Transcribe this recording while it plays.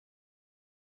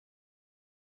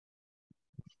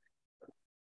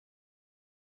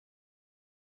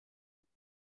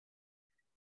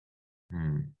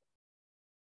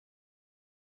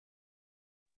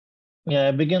Yeah,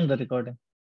 I begin the recording.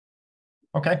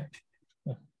 Okay.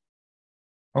 Yeah.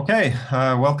 Okay,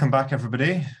 welcome back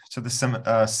everybody to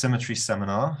the Symmetry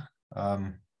seminar.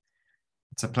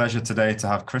 It's a pleasure today to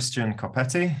have Christian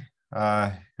Copetti,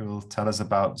 who will tell us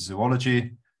about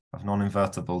zoology of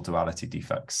non-invertible duality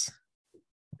defects.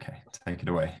 Okay, take it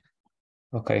away.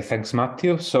 Okay, thanks,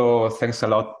 Matthew. So thanks a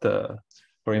lot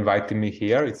for inviting me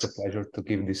here. It's a pleasure to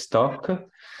give this talk.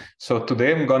 So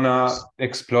today I'm gonna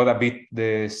explore a bit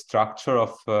the structure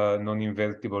of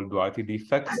non-invertible duality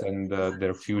defects and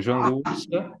their fusion rules.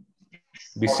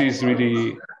 This is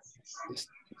really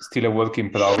still a work in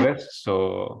progress,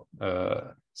 so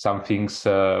some things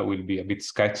will be a bit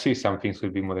sketchy, some things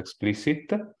will be more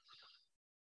explicit.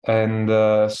 And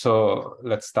so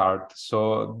let's start.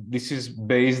 So this is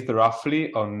based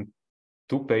roughly on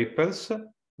two papers.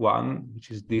 One,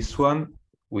 which is this one,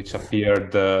 which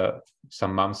appeared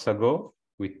some months ago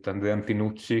with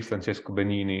Antinucci, Francesco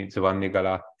Benini, Giovanni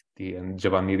Galati, and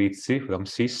Giovanni Rizi from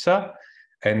SISSA.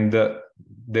 And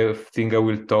the thing I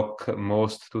will talk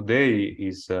most today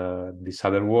is this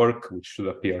other work, which should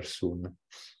appear soon.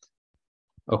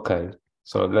 Okay,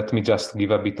 so let me just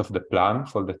give a bit of the plan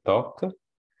for the talk.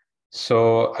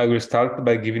 So I will start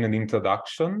by giving an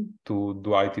introduction to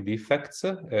duality defects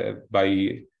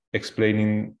by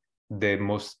explaining the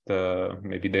most,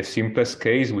 maybe the simplest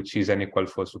case, which is n equal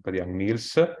 4 super Young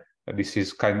Mills. This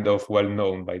is kind of well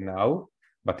known by now,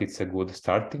 but it's a good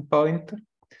starting point.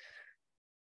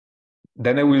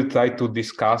 Then I will try to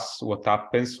discuss what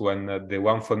happens when the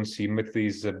one-form symmetry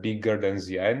is bigger than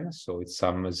Zn, so it's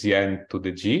some Zn to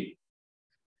the G.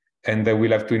 And I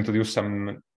will have to introduce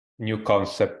some new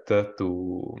concept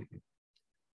to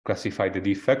classify the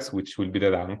defects, which will be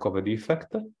the rank of a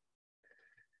defect.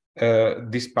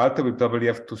 This part I will probably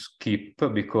have to skip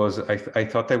because I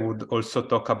thought I would also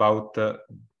talk about the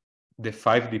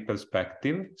 5D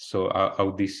perspective. So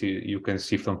how this is, you can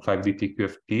see from 5D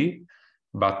QFT,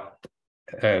 but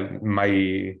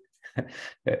my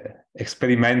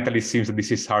experimentally seems that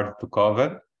this is hard to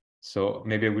cover. So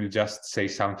maybe I will just say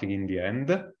something in the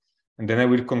end. And then I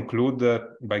will conclude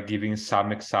by giving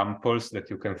some examples that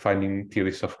you can find in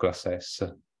theories of class S.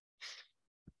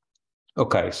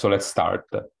 Okay, so let's start.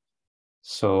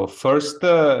 So first,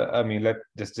 I mean,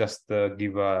 let's just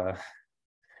give a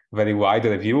very wide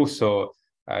review. So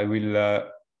I will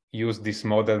use this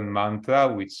modern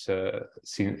mantra, which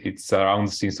it's around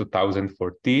since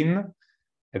 2014,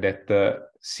 that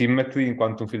symmetry in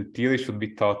quantum field theory should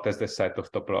be taught as the set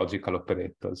of topological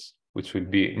operators, which will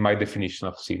be my definition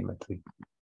of symmetry.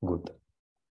 Good.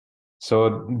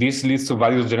 So this leads to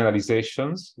various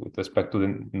generalizations with respect to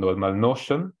the normal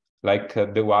notion, like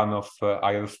the one of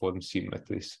higher form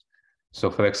symmetries.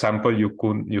 So for example, you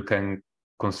can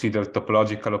consider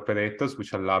topological operators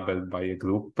which are labeled by a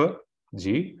group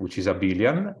G, which is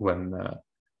abelian when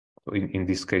in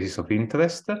these cases of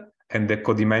interest, and the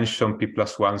codimension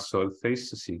P+1 surface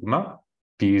sigma.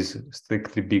 P is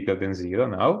strictly bigger than 0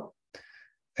 now.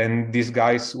 And these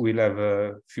guys will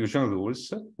have fusion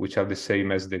rules, which are the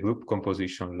same as the group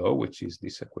composition law, which is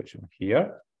this equation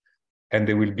here. And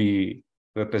they will be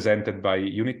represented by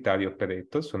unitary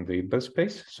operators on the Hilbert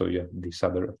space. So you have this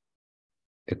other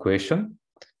equation.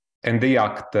 And they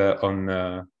act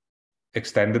on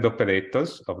extended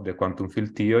operators of the quantum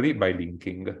field theory by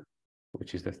linking,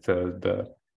 which is the third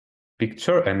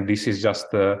picture. And this is just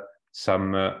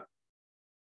some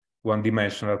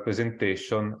one-dimensional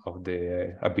representation of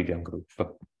the abelian group.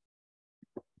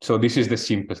 So this is the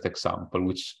simplest example,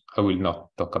 which I will not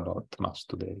talk about much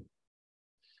today.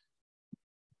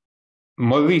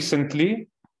 More recently,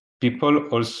 people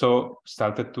also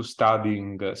started to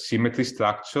studying symmetry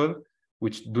structure,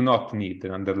 which do not need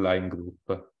an underlying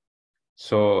group.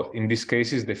 So in these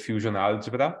cases, the fusion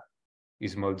algebra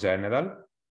is more general,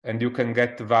 and you can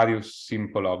get various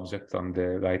simple objects on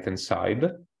the right-hand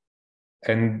side.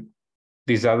 And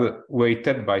these are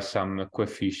weighted by some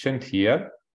coefficient here,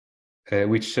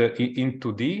 which in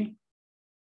 2D,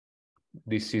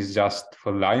 this is just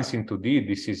for lines in 2D,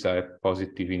 this is a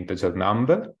positive integer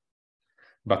number.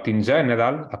 But in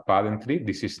general, apparently,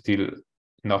 this is still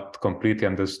not completely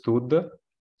understood.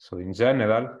 So in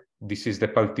general, this is the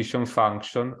partition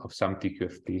function of some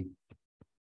TQFT,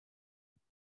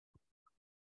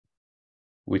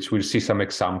 which we'll see some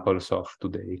examples of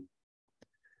today.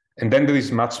 And then there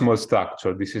is much more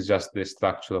structure. This is just the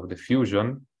structure of the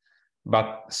fusion.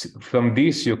 But from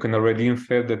this, you can already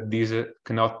infer that these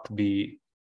cannot be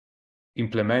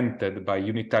implemented by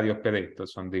unitary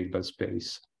operators on the Hilbert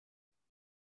space.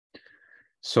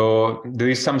 So there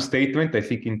is some statement, I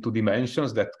think, in 2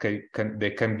 dimensions that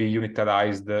they can be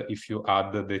unitarized if you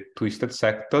add the twisted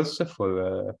sectors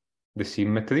for the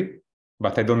symmetry,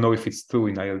 but I don't know if it's true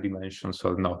in higher dimensions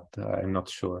or not. I'm not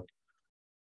sure.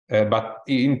 But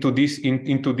in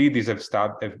 2D, these have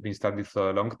been studied for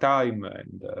a long time,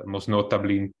 and most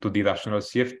notably in 2D rational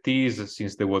CFTs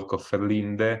since the work of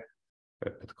Verlinde,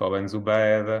 Petkova and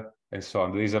Zubair, and so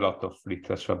on. There is a lot of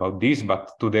literature about this,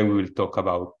 but today we will talk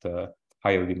about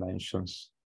higher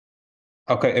dimensions.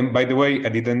 Okay, and by the way, I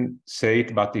didn't say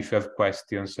it, but if you have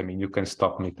questions, I mean, you can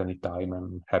stop me at any time.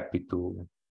 I'm happy to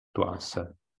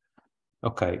answer.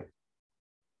 Okay.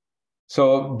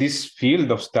 So this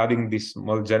field of studying these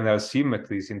more general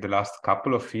symmetries in the last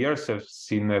couple of years have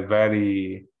seen a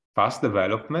very fast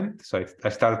development. So I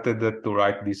started to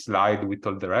write this slide with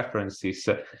all the references,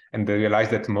 and I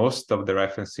realized that most of the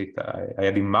references I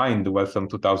had in mind were from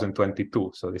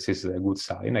 2022. So this is a good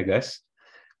sign, I guess.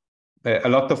 A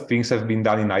lot of things have been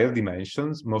done in higher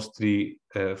dimensions, mostly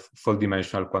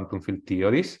four-dimensional quantum field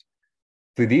theories.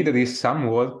 3D, there is some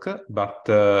work, but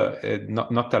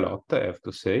not a lot, I have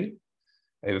to say.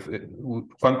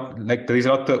 Like there is a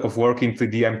lot of work in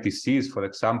 3D MTCs, for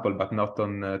example, but not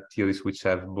on theories which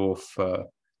have both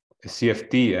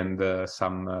CFT and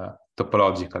some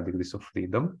topological degrees of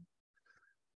freedom.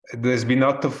 There's been a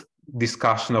lot of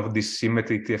discussion of these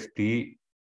symmetry TFT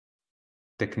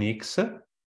techniques,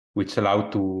 which allow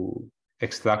to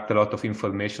extract a lot of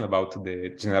information about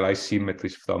the generalized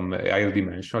symmetries from a higher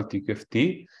dimensional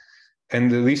TQFT. And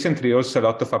recently also a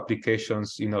lot of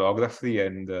applications in holography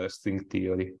and string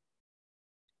theory.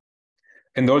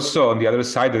 And also on the other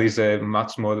side, there is a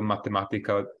much more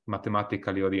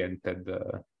mathematically oriented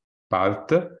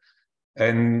part,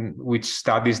 and which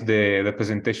studies the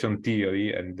representation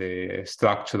theory and the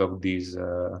structure of these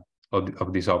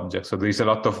objects. So there is a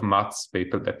lot of maths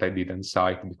paper that I didn't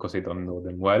cite because I don't know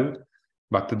them well,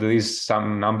 but there is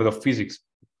some number of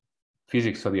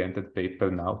physics-oriented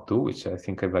paper now too, which I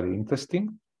think are very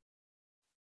interesting.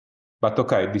 But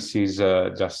okay, this is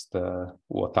just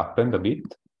what happened a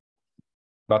bit.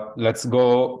 But let's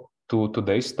go to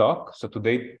today's talk. So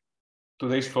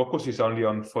today's focus is only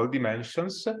on 4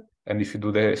 dimensions, and if you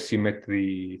do the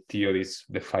symmetry theories,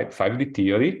 the 5D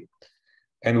theory,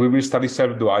 and we will study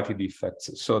self-duality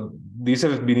defects. So these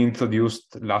have been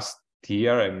introduced last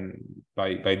year and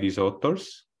by these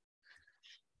authors.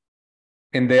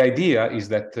 And the idea is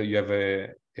that you have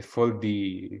a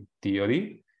 4D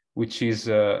theory, which is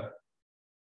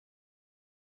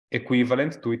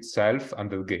equivalent to itself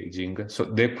under gauging. So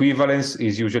the equivalence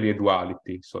is usually a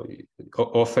duality. So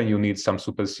often you need some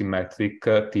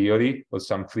supersymmetric theory or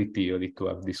some free theory to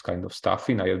have this kind of stuff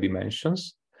in higher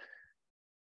dimensions.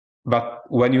 But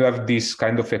when you have this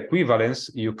kind of equivalence,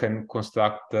 you can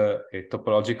construct a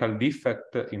topological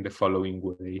defect in the following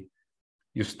way.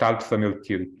 You start from your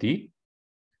theory T,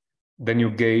 then you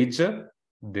gauge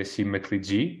the symmetry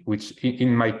G, which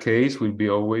in my case will be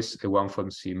always a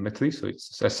one-form symmetry. So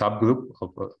it's a subgroup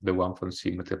of the one-form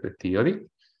symmetry of the theory.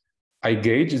 I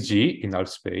gauge G in half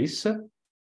space,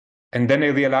 and then I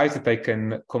realize that I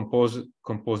can compose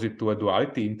it to a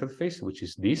duality interface, which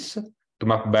is this, to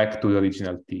map back to the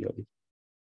original theory.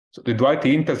 So the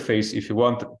duality interface, if you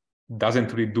want,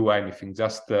 doesn't really do anything,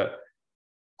 just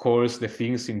calls the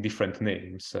things in different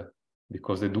names,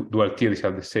 because the dual theories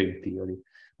are the same theory.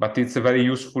 But it's a very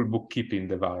useful bookkeeping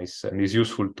device, and is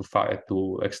useful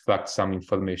to extract some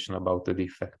information about the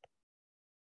defect.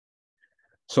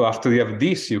 So after you have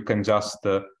this, you can just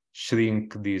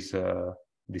shrink this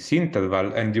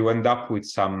interval, and you end up with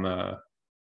some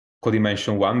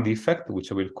codimension 1 defect,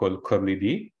 which I will call curly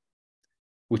D,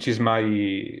 which is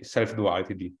my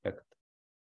self-duality defect.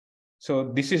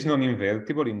 So this is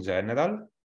non-invertible in general,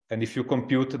 and if you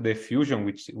compute the fusion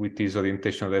with this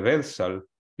orientation reversal,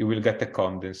 you will get a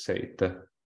condensate.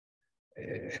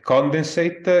 A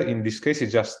condensate, in this case,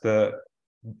 is just the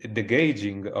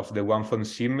gauging of the one-form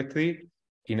symmetry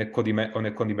on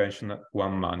a codimension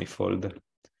 1 manifold.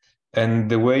 And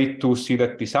the way to see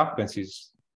that this happens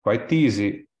is quite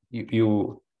easy.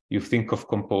 You think of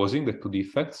composing the 2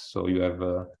 defects. So you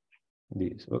have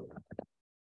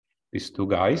these 2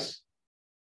 guys.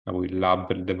 I will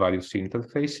label the various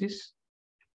interfaces.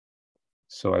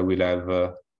 So I will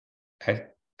have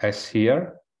S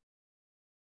here,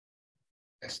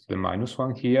 S to the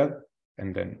 -1 here,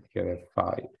 and then here I have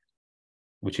phi,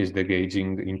 which is the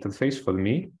gauging interface for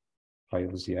me, phi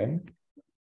of Zn,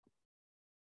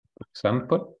 for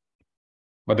example.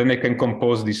 But then I can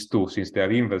compose these 2, since they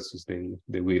are inverses,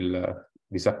 they will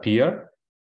disappear.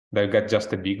 They'll get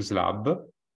just a big slab,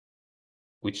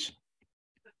 which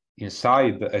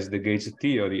inside has the gauge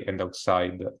theory and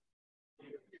outside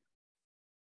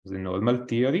the normal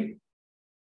theory.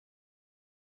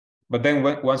 But then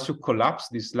once you collapse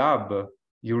this slab,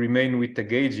 you remain with a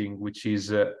gauging which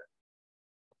is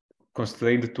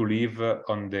constrained to live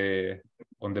on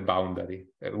the boundary,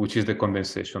 which is the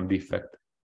condensation defect.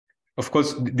 Of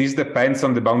course, this depends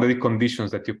on the boundary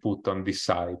conditions that you put on this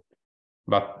side.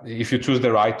 But if you choose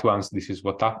the right ones, this is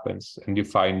what happens, and you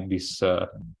find this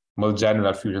more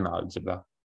general fusion algebra,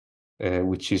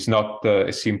 which is not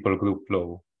a simple group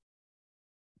law.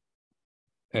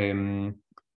 You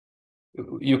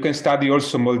can study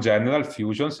also more general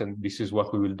fusions, and this is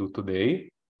what we will do today.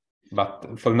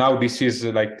 But for now, this is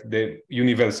like the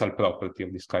universal property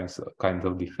of these kinds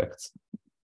of defects.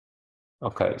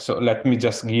 Okay, so let me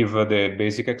just give the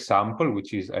basic example,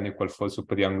 which is n equal 4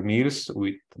 super-Young Mills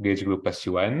with gauge group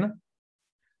SUN.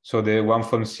 So the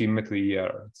one-form symmetry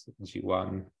here,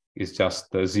 G1, is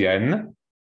just Zn,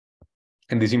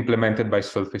 and is implemented by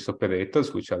surface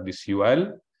operators, which are this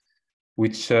UL,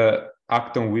 which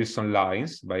act on Wilson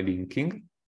lines by linking,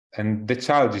 and the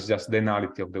charge is just the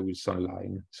nullity of the Wilson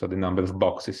line, so the number of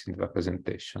boxes in the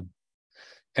representation.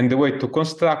 And the way to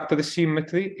construct the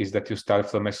symmetry is that you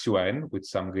start from SUN with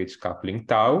some gauge coupling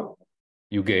tau,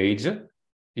 you gauge.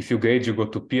 If you gauge, you go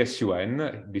to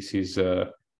PSUN. This is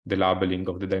the labeling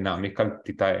of the dynamical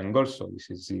theta angle, so this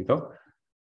is 0.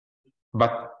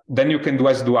 But then you can do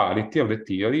S-duality of the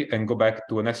theory and go back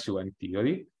to an SUN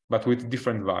theory, but with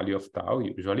different value of tau,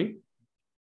 usually.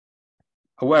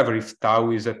 However, if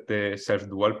tau is at the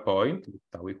self-dual point,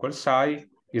 tau equals psi,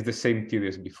 is the same theory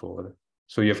as before.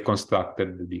 So you have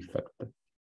constructed the defect.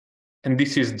 And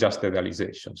this is just a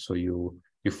realization. So you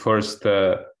first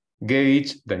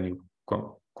gauge, then you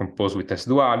compose with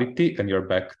S-duality, and you're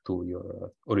back to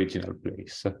your original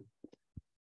place.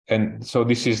 And so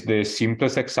this is the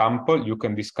simplest example. You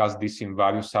can discuss this in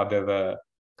various other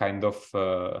kind of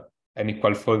n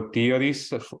equal 4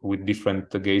 theories with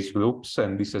different gauge groups,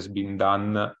 and this has been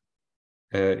done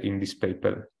in this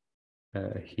paper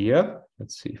here.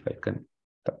 Let's see if I can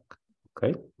talk.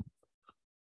 Okay.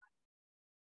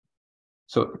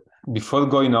 So before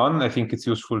going on, I think it's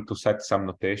useful to set some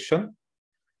notation.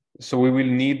 So we will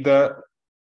need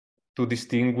to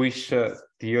distinguish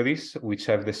theories which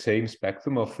have the same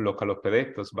spectrum of local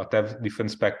operators, but have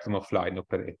different spectrum of line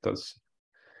operators.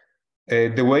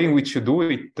 The way in which you do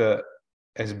it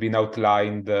has been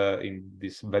outlined in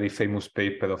this very famous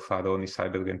paper of Aroni,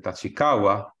 Seiberg, and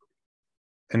Tachikawa.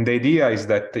 And the idea is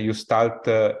that you start,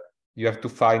 you have to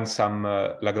find some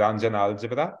Lagrangian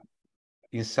algebra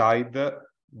inside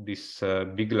this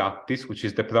big lattice, which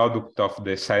is the product of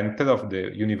the center of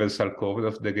the universal cover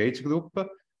of the gauge group,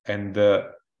 and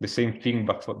the same thing,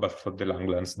 but for the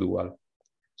Langlands dual.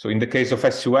 So in the case of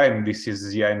SUN, this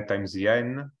is Zn times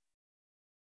Zn.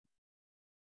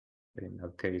 In our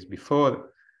case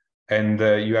before, and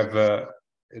you have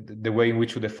the way in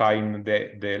which you define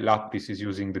the lattice is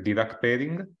using the Dirac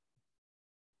pairing,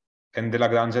 and the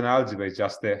Lagrangian algebra is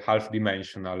just a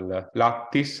half-dimensional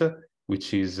lattice,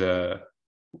 which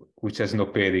has no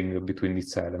pairing between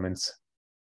its elements.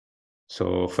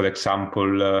 So, for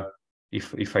example,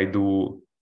 if I do,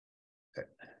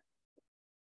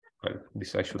 well,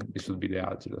 this should be the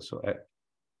algebra. So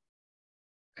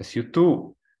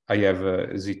SU2. I have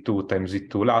Z2 times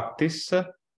Z2 lattice,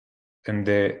 and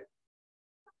the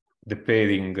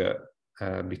pairing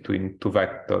between two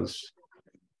vectors.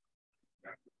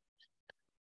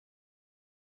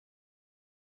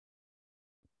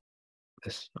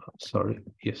 Sorry,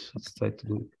 yes, let's try to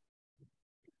do it.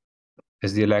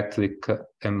 As the electric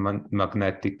and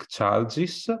magnetic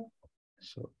charges.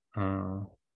 So,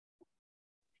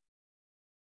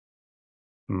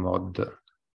 mod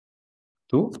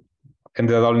 2. And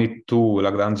there are only two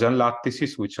Lagrangian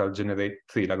lattices, which are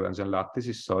three Lagrangian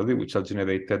lattices, sorry, which are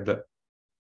generated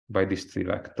by these three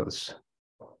vectors.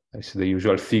 It's the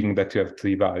usual thing that you have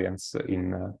three variants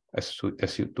in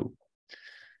SU2.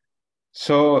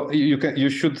 So you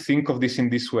should think of this in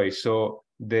this way. So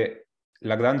the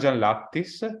Lagrangian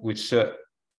lattice, which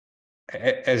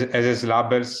as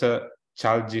labels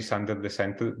charges under the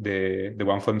center, the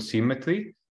one-form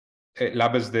symmetry,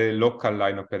 labels the local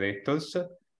line operators,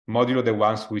 modulo the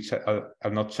ones which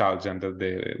are not charged under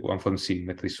the one-form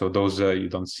symmetry. So those you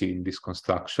don't see in this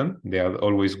construction. They are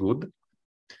always good.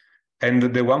 And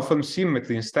the one-form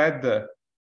symmetry instead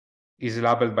is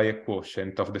labeled by a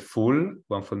quotient of the full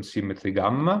one-form symmetry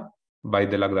gamma by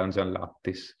the Lagrangian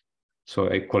lattice.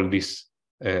 So I call this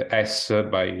S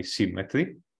by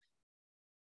symmetry.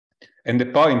 And the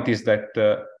point is that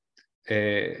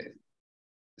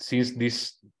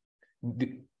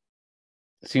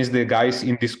since the guys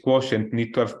in this quotient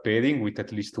need to have pairing with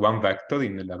at least one vector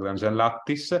in the Lagrangian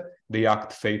lattice, they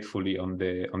act faithfully on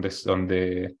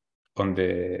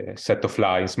set of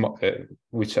lines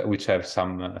which have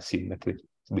some symmetry.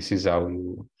 This is how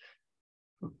you.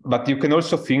 But you can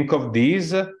also think of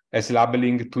these as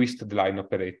labeling twisted line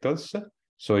operators.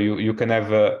 So you can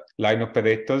have line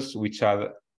operators which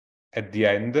are at the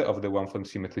end of the one-form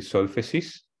symmetry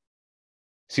surfaces.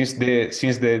 Since the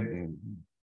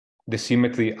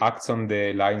symmetry acts on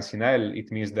the lines in L,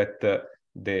 it means that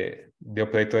the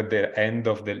operator at the end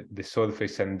of the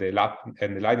surface and the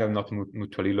line are not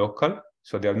mutually local,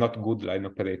 so they are not good line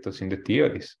operators in the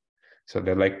theories. So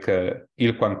they're like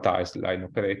ill-quantized line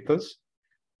operators,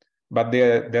 but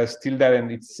they're still there,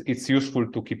 and it's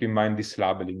useful to keep in mind this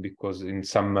labeling because in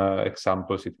some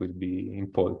examples it will be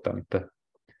important.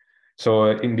 So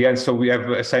in the end, so we have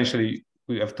essentially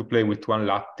we have to play with one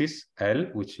lattice L,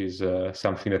 which is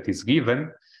something that is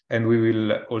given, and we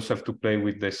will also have to play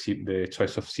with the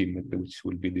choice of symmetry, which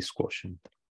will be this quotient.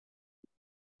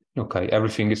 Okay,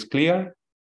 everything is clear?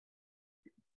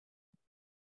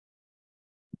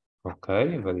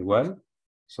 Okay, very well.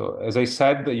 So as I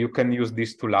said, you can use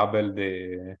this to label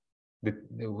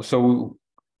so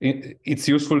it's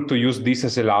useful to use this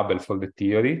as a label for the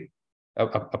theory,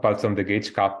 apart from the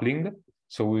gauge coupling.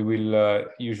 So we will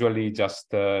usually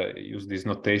just use this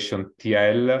notation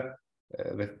TL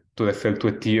to refer to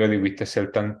a theory with a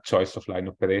certain choice of line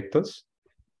operators.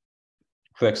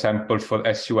 For example, for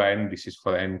SUN, this is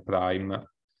for n prime.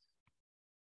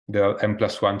 There are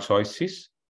n+1 choices,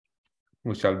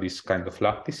 which are these kind of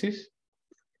lattices.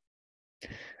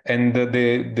 And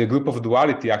the group of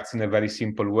duality acts in a very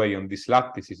simple way on these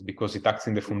lattices because it acts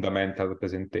in the fundamental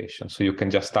representation. So you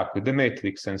can just start with the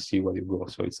matrix and see where you go.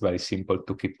 So it's very simple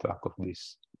to keep track of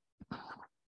this.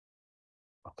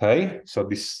 Okay, so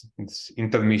this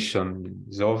intermission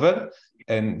is over.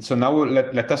 And so now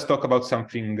let us talk about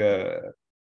something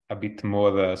a bit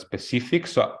more specific.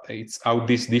 So it's how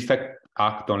this defect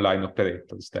act on line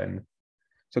operators then.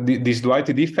 So this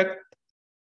duality defect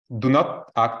do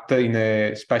not act in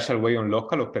a special way on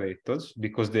local operators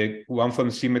because the one-form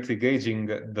symmetry gauging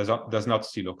does not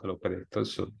see local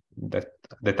operators. So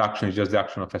that action is just the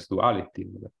action of S duality,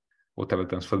 whatever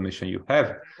transformation you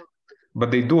have.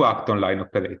 But they do act on line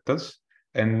operators,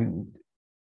 and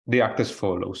they act as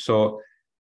follows. So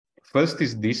first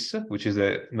is this, which is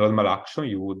a normal action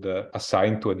you would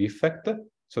assign to a defect.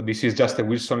 So this is just a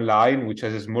Wilson line which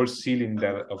has a small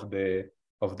cylinder of the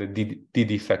D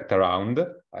defect around.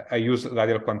 I use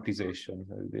radial quantization.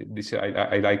 This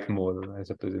I like more as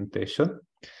a presentation.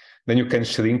 Then you can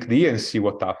shrink D and see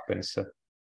what happens.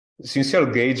 Since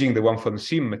you're gauging the one-form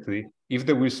symmetry, if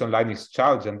the Wilson line is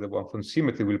charged and the one-form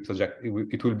symmetry will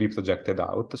it will be projected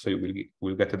out. So you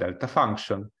will get a delta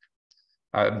function.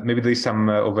 Maybe there is some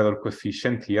overall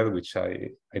coefficient here, which I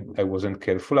wasn't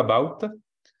careful about.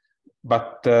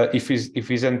 But if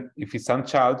it's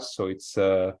uncharged, so it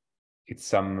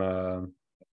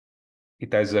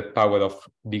has a power of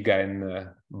big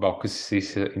N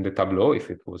boxes in the tableau.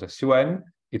 If it was a SUN,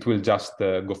 it will just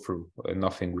go through,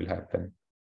 nothing will happen.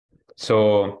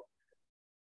 So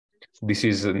this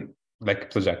is like a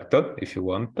projector, if you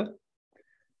want.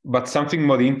 But something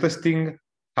more interesting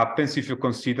happens if you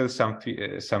consider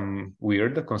some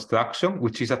weird construction,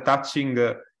 which is attaching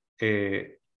a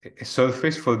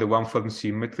surface for the one-form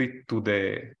symmetry to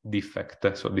the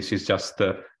defect. So this is just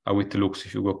how it looks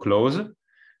if you go close.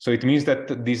 So it means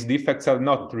that these defects are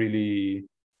not really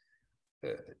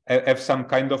have some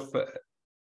kind of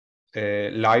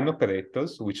line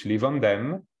operators which live on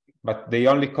them, but they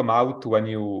only come out when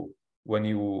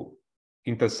you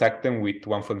intersect them with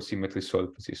one-form symmetry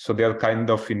surfaces. So they are kind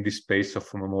of in this space of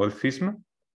homomorphism.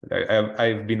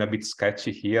 I've been a bit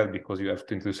sketchy here because you have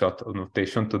to introduce a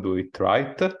notation to do it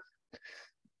right.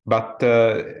 But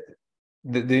the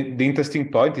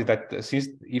interesting point is that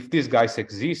if these guys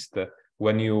exist,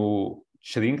 when you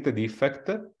shrink the defect,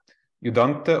 you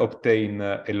don't obtain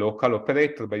a local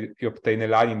operator, but you obtain a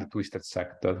line in the twisted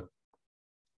sector.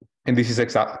 And this is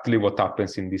exactly what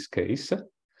happens in this case.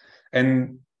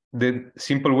 And the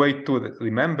simple way to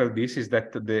remember this is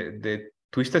that the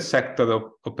twisted sector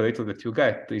operator that you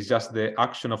get is just the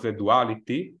action of the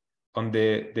duality on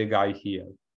the guy here.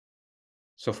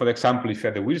 So for example, if you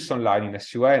had a Wilson line in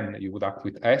SUN, you would act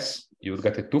with S, you would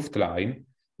get a Tuft line,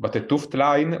 but a Tuft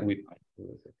line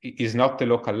is not a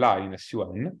local line in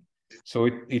SUN. So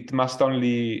it must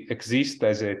only exist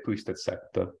as a twisted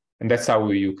sector. And that's how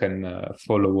you can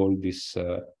follow all this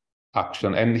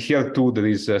action. And here too, there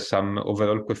is some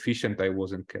overall coefficient I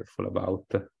wasn't careful about.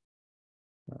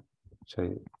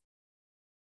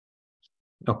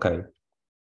 Okay.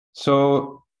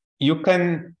 So you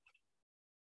can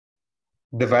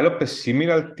develop a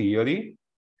similar theory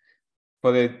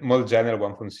for a more general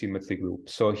one-form symmetry group.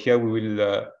 So here we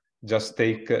will just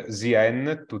take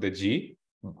Zn to the G,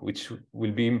 which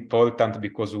will be important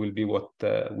because will be what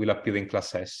will appear in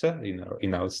class S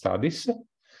in our studies.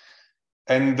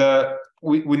 And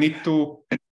we need to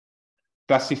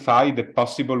classify the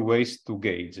possible ways to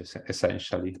gauge,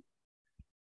 essentially.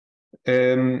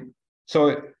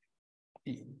 So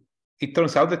it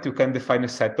turns out that you can define a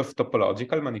set of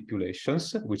topological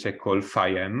manipulations, which I call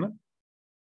phi m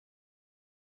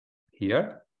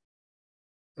here,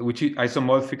 which is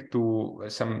isomorphic to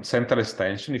some central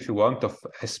extension, if you want, of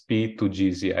SP to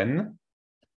GZN.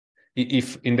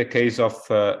 If in the case of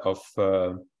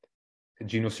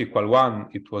genus equal 1,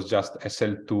 it was just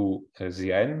SL2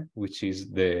 Zn, which is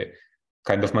the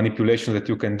kind of manipulation that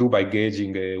you can do by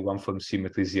gauging a one-form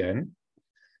symmetry Zn.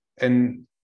 And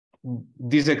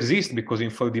this exists because in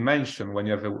 4 dimension, when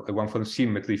you have a one-form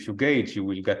symmetry, if you gauge, you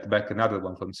will get back another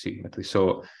one-form symmetry.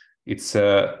 So it's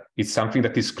something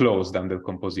that is closed under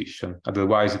composition.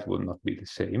 Otherwise, it would not be the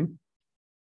same.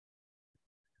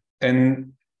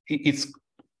 And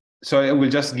so I will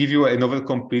just give you another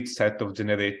complete set of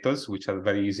generators, which are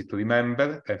very easy to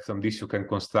remember. And from this, you can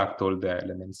construct all the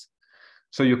elements.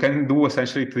 So you can do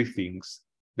essentially 3 things.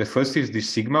 The first is the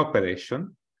sigma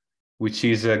operation, which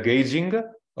is a gauging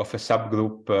of a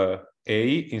subgroup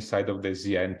A inside of the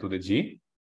Zn to the G.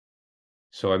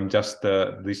 So I'm just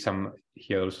there's some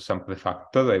here also some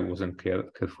prefactor I wasn't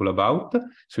careful about.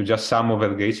 So just sum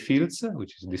over gauge fields,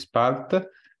 which is this part.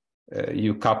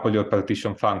 You couple your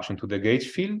partition function to the gauge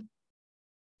field,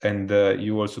 and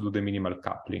you also do the minimal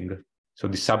coupling. So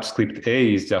the subscript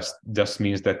A is just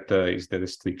means that is the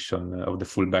restriction of the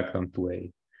full background to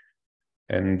A.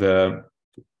 And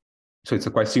so it's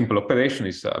a quite simple operation.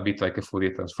 It's a bit like a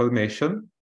Fourier transformation,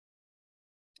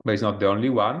 but it's not the only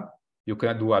one. You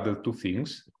can do other 2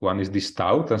 things. One is this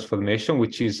tau transformation,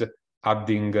 which is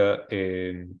adding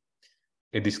a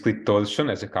discrete torsion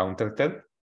as a counter term.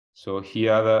 So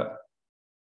here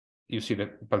you see the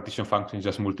partition function is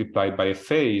just multiplied by a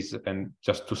phase, and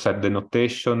just to set the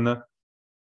notation,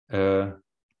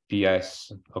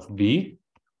 PS of B.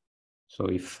 So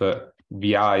if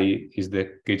Bi is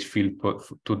the gauge field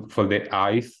for the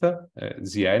ith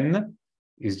Zn,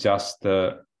 is just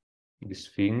this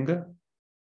thing,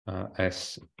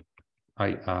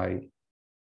 SII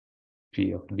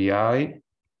P of Bi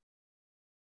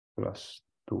plus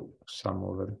 2 sum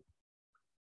over.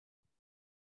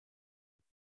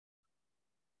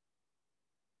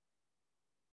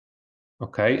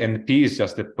 Okay, and P is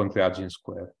just the Pontryagin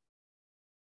square.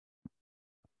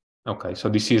 Okay, so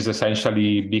this is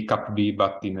essentially B cap B,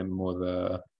 but in a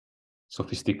more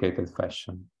sophisticated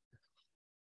fashion.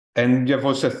 And you have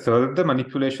also a third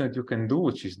manipulation that you can do,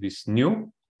 which is this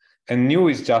nu. And nu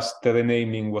is just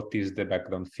renaming what is the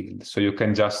background field. So you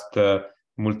can just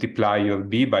multiply your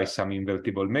B by some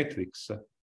invertible matrix,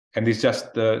 and it's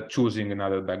just choosing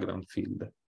another background field.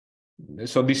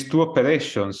 So these 2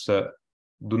 operations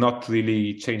do not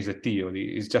really change the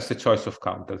theory. It's just a choice of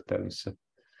counter terms.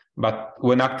 But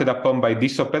when acted upon by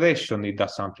this operation, it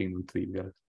does something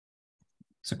non-trivial.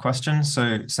 So question,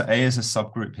 so A is a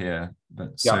subgroup here,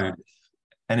 but so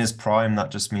N is prime,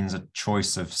 that just means a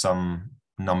choice of some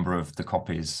number of the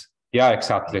copies. Yeah,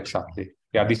 exactly.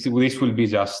 Yeah, this will be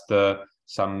just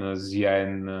some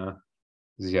Zn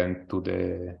to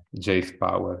the jth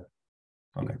power.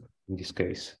 Okay. In this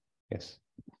case, yes.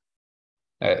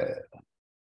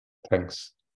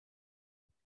 Thanks.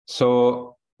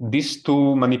 So these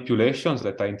 2 manipulations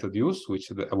that I introduced,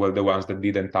 which were the ones that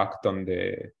didn't act on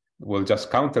were just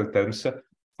counter terms,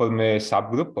 form a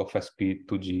subgroup of SP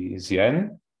to G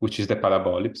Zn, which is the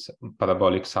parabolic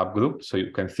subgroup. So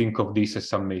you can think of this as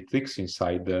some matrix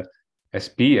inside the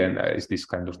SP, and is this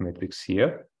kind of matrix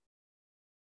here.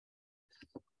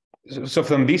 So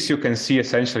from this, you can see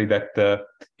essentially that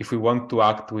if we want to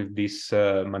act with these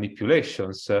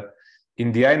manipulations,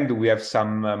 in the end, we have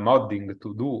some modding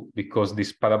to do, because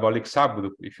this parabolic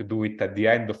subgroup, if you do it at the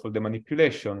end of all the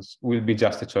manipulations, will be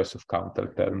just a choice of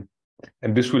counter term.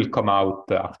 And this will come out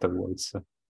afterwards.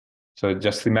 So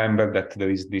just remember that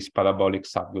there is this parabolic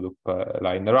subgroup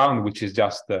lying around, which is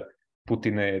just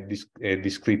putting a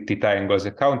discrete theta angle as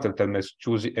a counter term,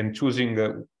 and choosing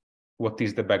what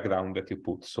is the background that you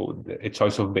put. So a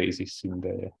choice of basis in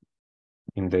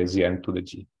the Zn to the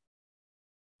G.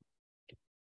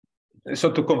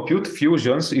 So to compute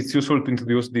fusions, it's useful to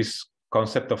introduce this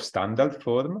concept of standard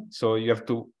form. So you have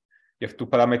to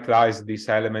parameterize these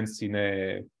elements in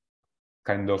a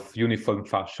kind of uniform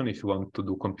fashion if you want to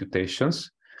do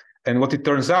computations. And what it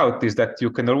turns out is that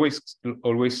you can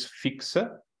always fix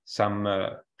some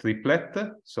triplet.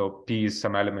 So P is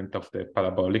some element of the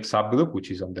parabolic subgroup, which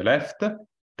is on the left.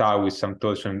 Tau is some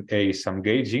torsion, A is some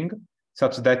gauging,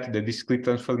 such that the discrete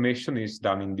transformation is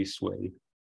done in this way.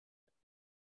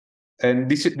 And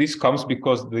this comes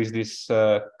because there is this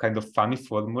kind of funny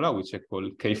formula, which I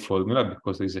call K formula,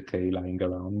 because there is a K lying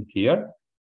around here.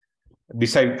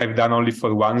 This I've done only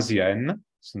for one Zn.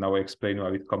 So now I explain how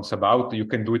it comes about. You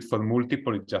can do it for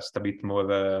multiple, it's just a bit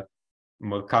more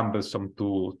cumbersome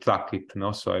to track it,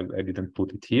 no? So I didn't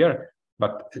put it here.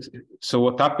 But so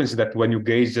what happens is that when you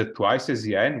gauge twice a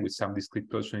Zn with some discrete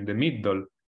torsion in the middle,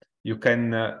 you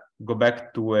can go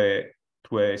back to a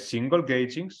single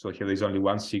gauging. So here is only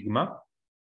one sigma.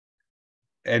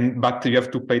 But you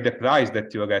have to pay the price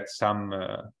that you get some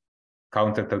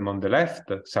counter term on the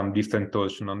left, some different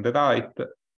torsion on the right,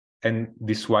 and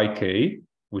this yk,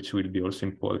 which will be also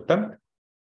important.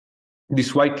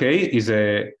 This yk is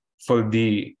for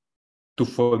the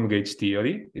two-form gauge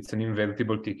theory. It's an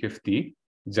invertible QFT,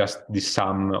 just the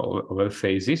sum over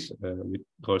phases, with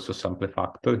also some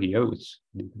prefactor here, which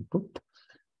I didn't put.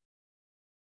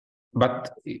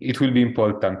 But it will be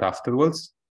important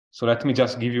afterwards. So let me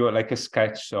just give you like a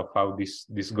sketch of how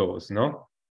this goes, no?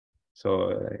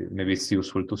 So maybe it's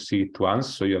useful to see it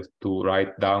once. So you have to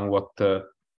write down what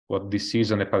this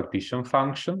is on a partition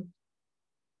function.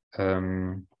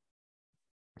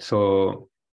 So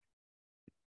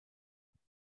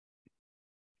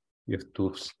you have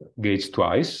to gauge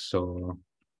twice. So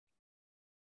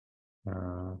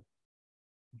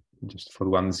just for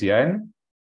one Zn.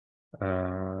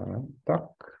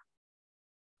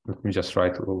 Let me just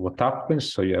write what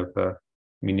happens. So you have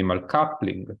minimal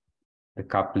coupling, the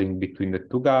coupling between the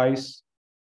two guys.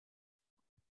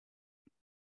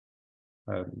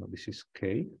 No, this is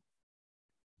K.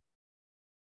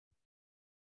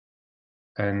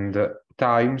 And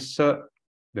times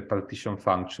the partition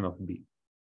function of B.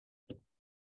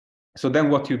 So then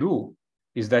what you do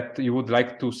is that you would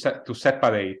like to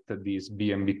separate these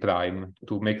B and B prime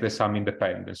to make the sum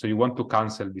independent. So you want to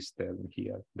cancel this term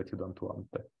here that you don't want.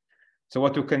 So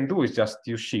what you can do is just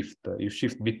you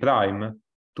shift B prime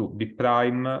to B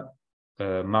prime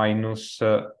minus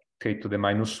K to the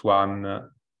minus 1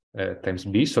 times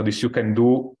B. So this you can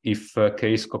do if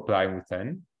K is coprime with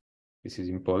N. This is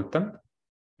important.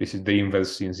 This is the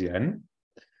inverse in the N.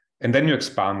 And then you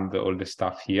expand all the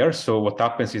stuff here. So what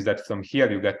happens is that from here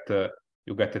you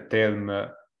get a term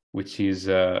which is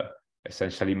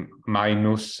essentially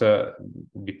minus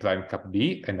B prime cap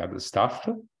B and other stuff.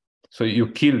 So you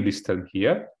kill this term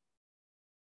here.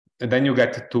 And then you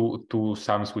get two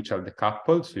sums which are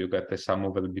decoupled. So you get the sum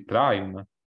over B prime.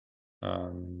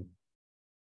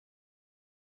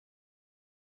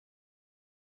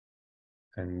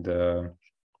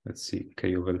 Let's see,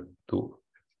 K over 2.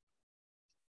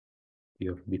 P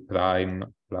of B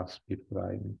prime plus B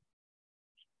prime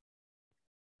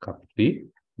cap B.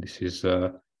 This is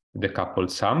the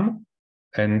coupled sum,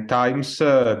 and times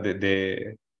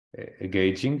the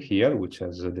gauging here, which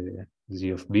has the Z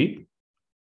of B.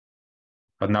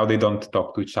 But now they don't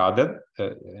talk to each other.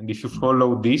 And if you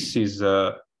follow this is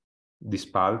this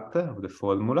part of the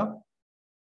formula.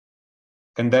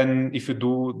 And then if you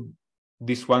do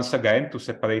this once again to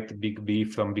separate big B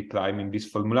from B prime in this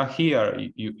formula here,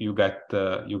 you get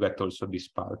also this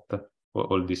part,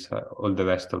 all the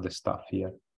rest of the stuff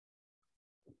here.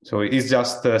 So it's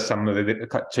just some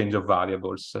change of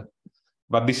variables,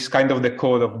 but this is kind of the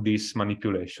core of this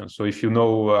manipulation. So if you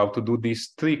know how to do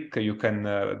this trick, you can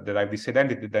derive this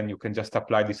identity. Then you can just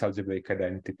apply these algebraic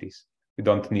identities. You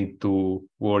don't need to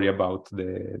worry about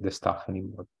the stuff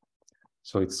anymore.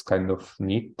 So it's kind of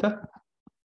neat.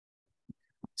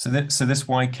 So this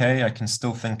YK I can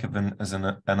still think of as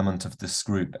an element of this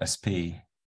group SP.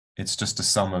 It's just a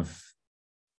sum of,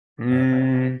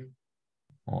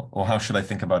 or how should I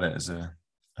think about it as an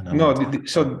element? No,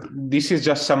 so this is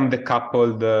just some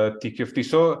decoupled TQFT.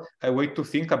 So a way to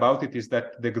think about it is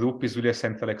that the group is really a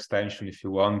central extension if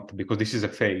you want, because this is a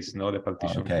phase, no, the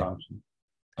partition function.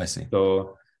 I see.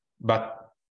 So,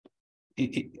 but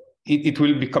it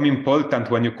will become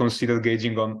important when you consider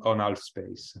gauging on half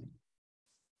space.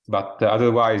 But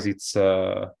otherwise, it's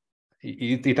a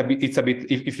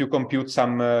bit. If you compute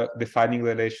some defining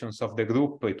relations of the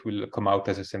group, it will come out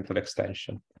as a central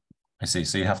extension. I see.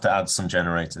 So you have to add some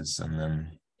generators and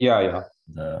then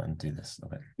and do this.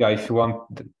 Okay. Yeah, if you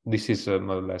want, this is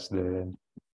more or less the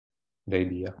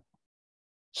idea.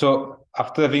 So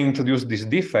after having introduced these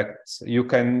defects, you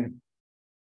can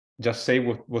just say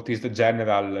what is the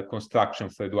general construction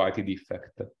for a duality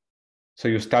defect. So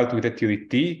you start with a theory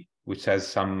T, which has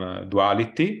some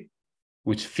duality,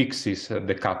 which fixes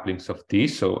the couplings of T,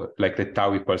 so like the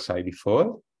tau equals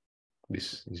ID4.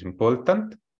 this is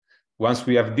important. Once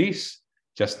we have this,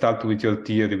 just start with your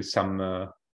theory with some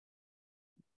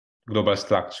global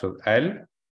structure L.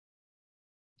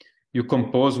 You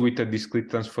compose with a discrete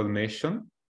transformation,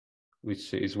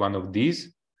 which is one of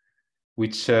these,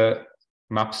 which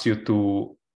maps you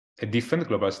to a different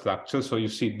global structure. So you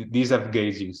see these have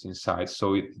gaugings inside,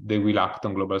 so they will act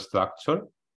on global structure.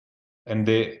 And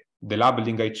the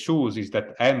labeling I choose is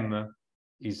that M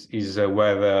is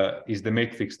the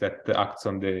matrix that acts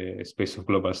on the space of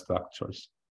global structures.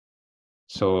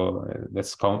 So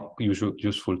that's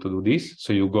useful to do this.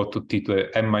 So you go to T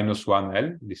to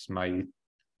M-1L. This is my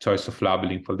choice of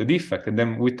labeling for the defect. And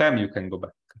then with M, you can go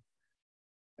back.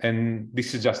 And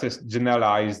this is just a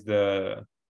generalized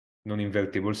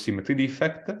non-invertible symmetry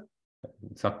defect.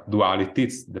 It's not duality.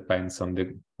 It depends on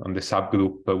the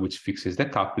subgroup which fixes the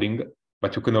coupling,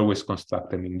 but you can always construct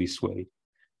them in this way.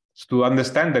 So to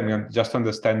understand them, you just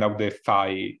understand how the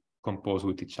phi compose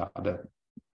with each other.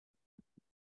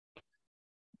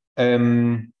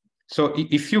 So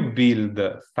if you build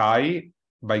phi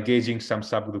by gauging some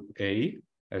subgroup A,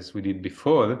 as we did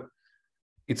before,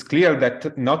 it's clear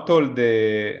that not all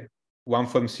the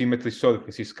one-form symmetry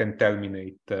surfaces can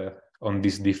terminate on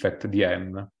this defect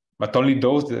dm, but only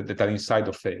those that are inside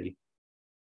of A.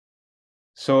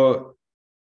 So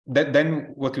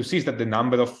then what you see is that the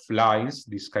number of lines,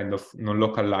 these kind of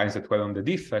non-local lines that were on the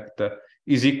defect,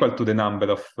 is equal to the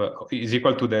number of is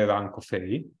equal to the rank of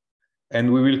A,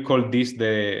 and we will call this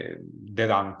the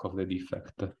rank of the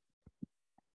defect.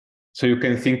 So you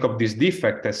can think of this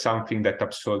defect as something that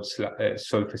absorbs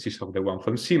surfaces of the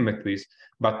one-form symmetries,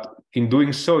 but in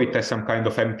doing so, it has some kind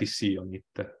of empty C on it.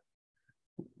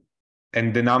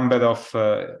 And the number of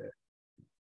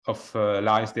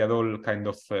lines, they are all kind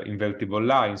of invertible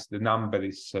lines. The number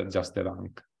is just the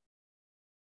rank.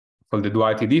 For the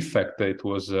duality defect, it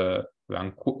was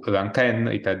rank n,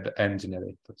 it had n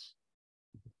generators.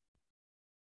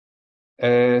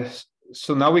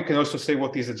 So now we can also say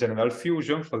what is a general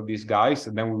fusion for these guys,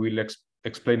 and then we will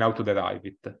explain how to derive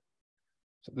it.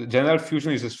 So the general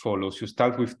fusion is as follows. You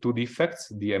start with two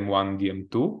defects, dm1,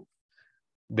 dm2.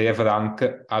 They have rank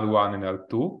R1 and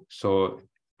R2. So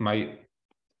my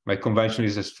convention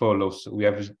is as follows. We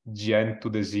have Gn to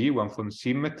the Z, one-form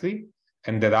symmetry,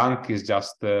 and the rank is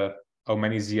just how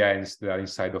many Zns there are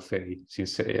inside of A.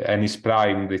 Since n is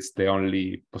prime, it's the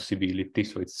only possibility,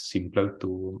 so it's simpler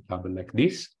to label like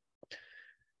this.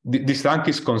 This rank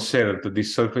is conserved.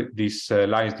 These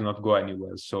lines do not go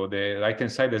anywhere. So the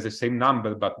right-hand side has the same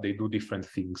number, but they do different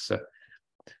things.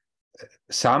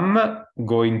 Some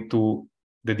go into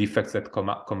the defects that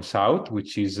comes out,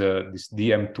 which is this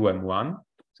dm2, m1.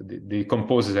 So they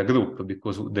compose as a group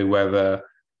because they were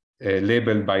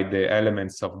labeled by the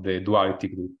elements of the duality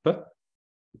group.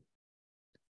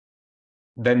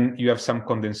 Then you have some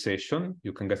condensation.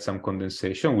 You can get some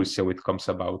condensation. We'll see how it comes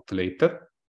about later,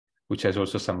 which has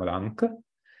also some rank.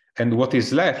 And what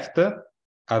is left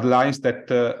are lines that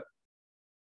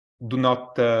do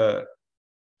not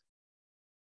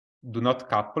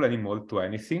couple anymore to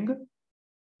anything.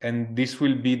 And this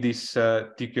will be this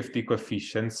TQFT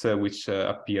coefficients which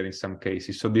appear in some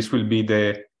cases. So this will be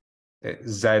the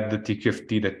Z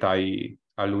TQFT that I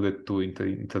alluded to in the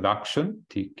introduction,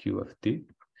 TQFT.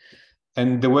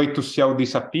 And the way to see how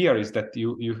this appears is that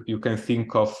you can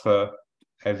think of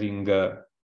having the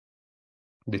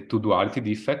two duality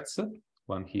defects,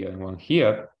 one here and one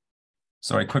here.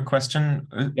 Sorry, quick question.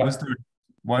 Yeah.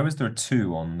 Why was there a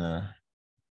 2 on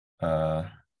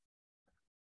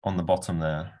the bottom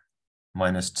there?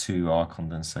 -2 R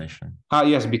condensation.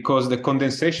 Yes, because the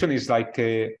condensation is like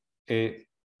a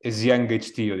Z-n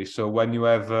gauge theory. So when you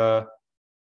have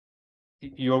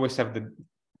you always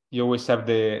have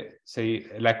the say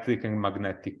electric and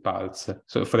magnetic parts.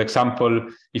 So for example,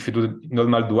 if you do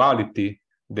normal duality,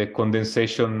 the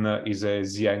condensation is a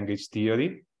Z-n gauge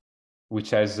theory,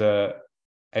 which has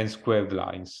n²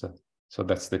 lines. So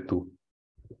that's the 2.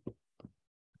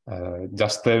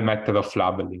 Just a matter of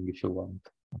labeling, if you want.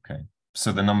 Okay.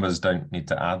 So the numbers don't need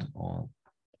to add, or?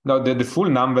 No, the full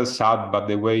numbers add, but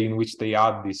the way in which they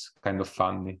add is kind of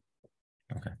funny.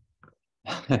 Okay.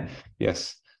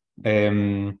 Yes.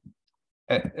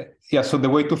 Yeah, so the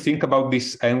way to think about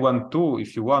this n1, 2,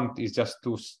 if you want, is just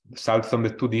to start from the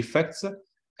two defects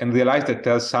and realize that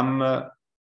there are some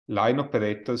line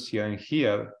operators here and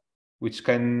here which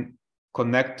can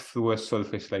connect through a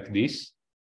surface like this.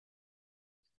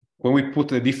 When we put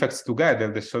the defects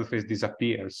together, the surface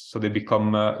disappears, so they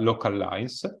become local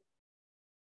lines.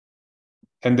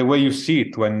 And the way you see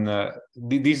it, when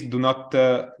these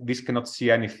cannot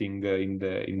see anything in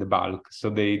the bulk, so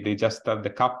they just are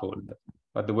decoupled.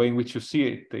 but the way in which you see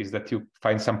it is that you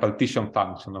find some partition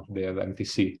function of their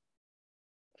MTC.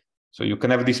 So you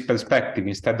can have this perspective.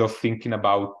 Instead of thinking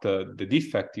about the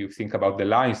defect, you think about the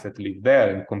lines that live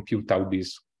there and compute how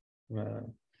these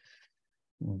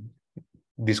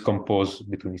decompose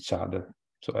between each other.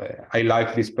 So I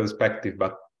like this perspective,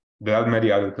 but there are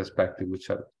many other perspectives which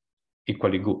are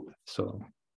equally good. So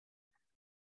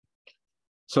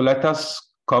let us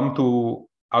come to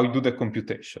how you do the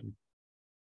computation.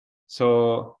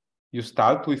 So you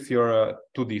start with your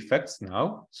two defects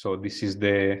now. So this is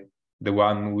the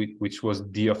one which was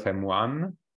D of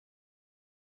M1,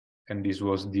 and this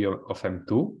was D of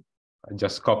M2. I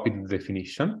just copied the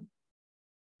definition.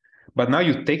 But now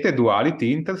you take the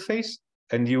duality interface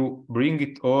and you bring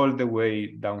it all the way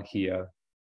down here.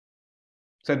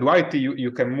 So duality,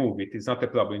 you can move it. It's not a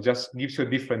problem. It just gives you a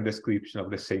different description of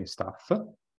the same stuff.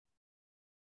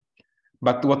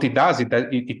 But what it does,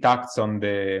 it acts on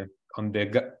the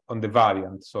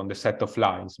variant, so on the set of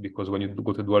lines, because when you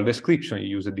go to dual description, you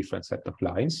use a different set of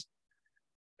lines.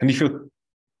 And if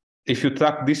you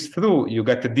track this through, you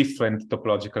get a different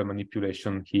topological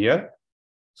manipulation here.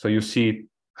 So you see,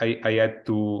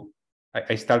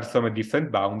 I start from a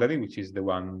different boundary, which is the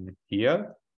one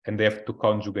here, and they have to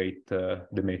conjugate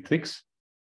the matrix.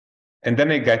 And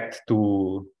then I get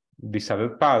to this other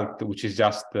part, which is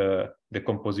just the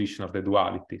composition of the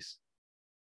dualities.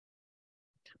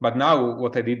 But now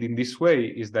what I did in this way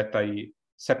is that I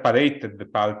separated the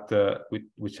part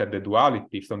which had the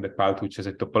duality from the part which has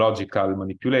a topological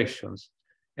manipulations.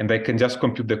 And I can just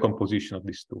compute the composition of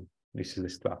these two. This is the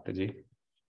strategy.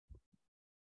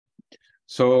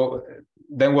 So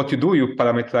then what you do, you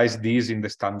parameterize these in the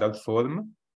standard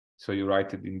form. So you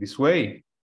write it in this way.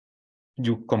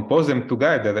 You compose them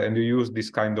together and you use this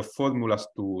kind of formulas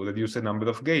to reduce the number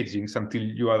of gaugings until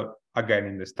you are again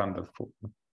in the standard form.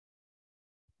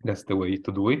 That's the way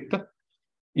to do it.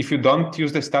 If you don't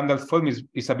use the standard form,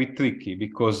 it's a bit tricky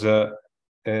because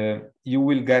you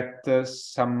will get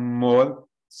some more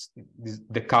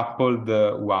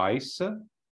decoupled Y's,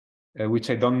 which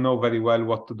I don't know very well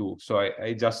what to do. So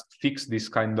I just fix this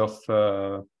kind of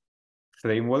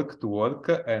framework to work,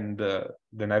 and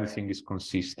then everything is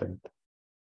consistent.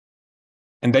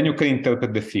 And then you can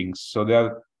interpret the things. So there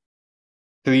are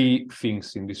three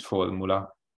things in this formula.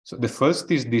 So the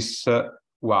first is this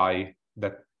Y,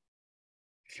 that,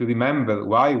 if you remember,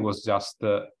 Y was just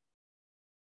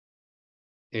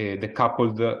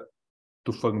decoupled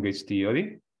to form gauge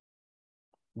theory.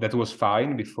 That was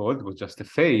fine before, it was just a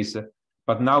phase,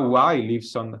 but now Y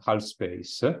lives on half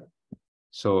space.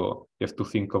 So you have to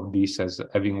think of this as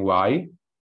having Y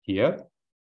here.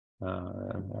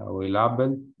 We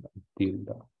label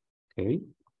tilde. Okay.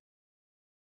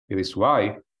 It is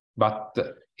Y, but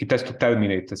it has to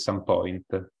terminate at some point.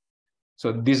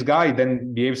 So this guy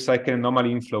then behaves like an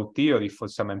anomaly inflow theory for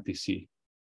some MTC.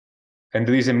 And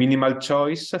there is a minimal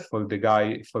choice for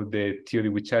the theory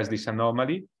which has this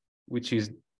anomaly, which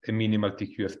is a minimal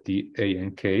TQFT A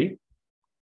and K.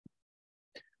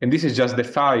 And this is just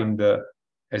defined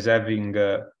as having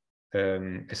a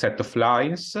set of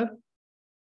lines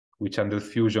which under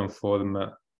fusion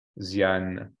form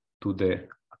Zn to the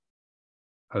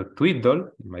twiddle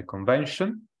in my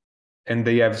convention. And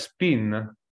they have spin,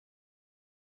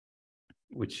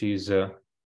 which is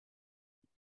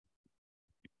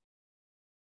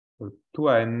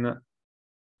 2n,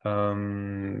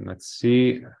 let's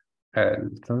see, L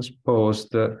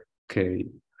transposed KL.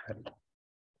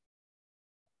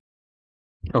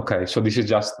 Okay, so this is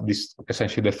just, this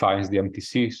essentially defines the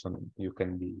MTC, so you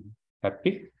can be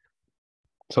happy.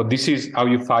 So this is how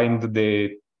you find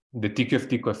the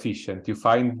TQFT coefficient. You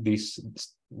find this,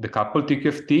 the coupled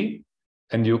TQFT,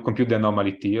 and you compute the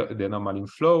anomaly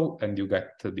inflow, and you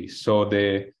get this. So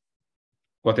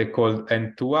what I call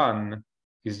N2-1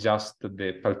 is just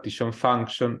the partition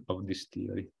function of this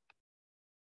theory.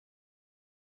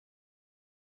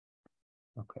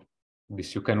 Okay,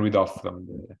 this you can read off from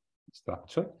the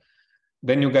structure.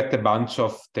 Then you get a bunch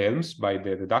of terms by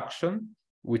the reduction,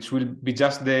 which will be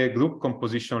just the group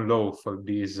composition law for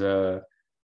these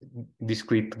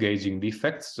discrete gauging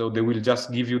defects. So they will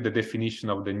just give you the definition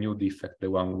of the new defect, the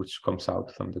one which comes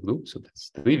out from the group. So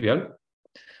that's trivial.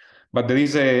 But there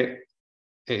is a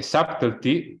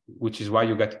subtlety, which is why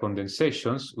you get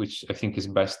condensations, which I think is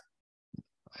best.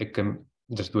 I can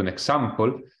just do an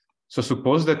example. So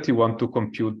suppose that you want to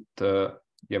compute, you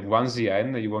have one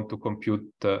Zn, you want to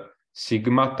compute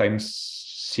sigma times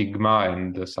sigma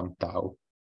and some tau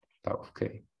of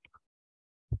k.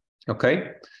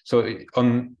 Okay, so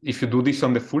if you do this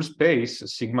on the full space,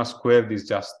 sigma squared is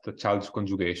just the charge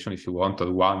conjugation if you want,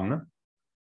 or 1.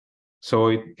 So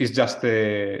it is just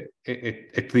a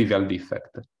trivial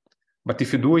defect. But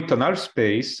if you do it on R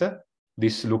space,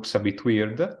 this looks a bit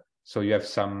weird. So you have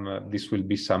some, this will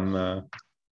be some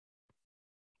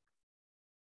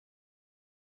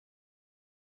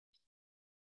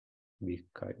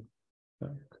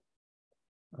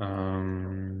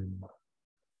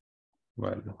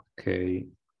well, okay,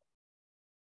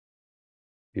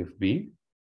 QFB,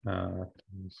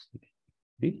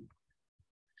 B.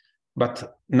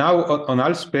 But now on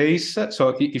R space,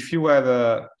 so if you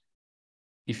were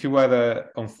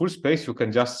on full space, you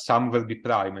can just sum V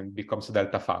prime and it becomes a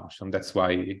delta function. That's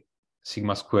why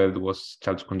sigma squared was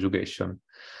charge conjugation.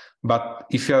 But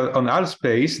if you're on R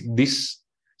space, this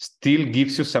still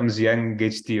gives you some Zien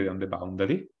gauge theory on the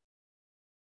boundary.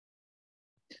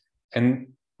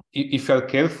 And if you're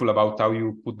careful about how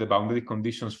you put the boundary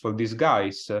conditions for these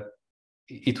guys,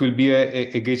 it will be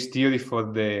a gauge theory for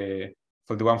the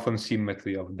one-form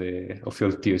symmetry of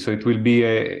your theory. So it will be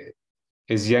a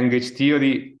Zien gauge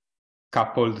theory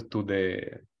coupled to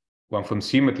the one-form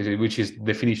symmetry, which is the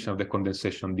definition of the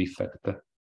condensation defect.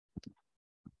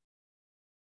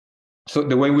 So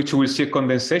the way in which we will see a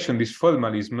condensation, this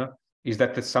formalism, is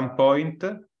that at some point,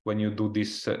 when you do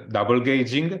this double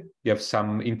gauging, you have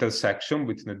some intersection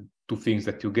between the two things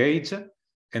that you gauge,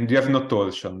 and you have no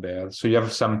torsion there. So you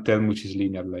have some term which is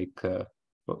linear, like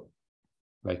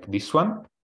this one.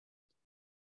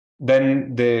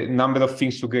 Then the number of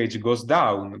things you gauge goes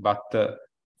down, but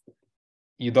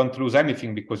you don't lose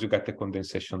anything because you get a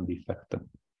condensation defect.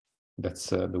 That's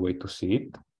the way to see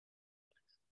it.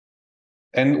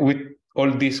 And with all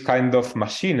this kind of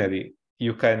machinery,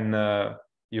 you can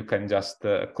just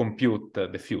compute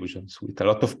the fusions with a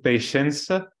lot of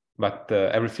patience, but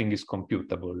everything is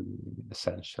computable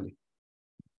essentially.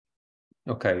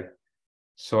 Okay,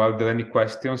 so are there any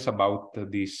questions about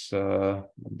this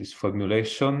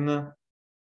formulation?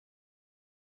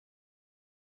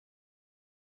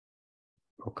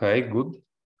 Okay, good.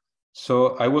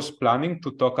 So I was planning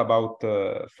to talk about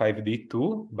 5D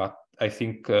too, but I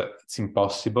think it's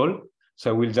impossible. So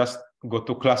I will just go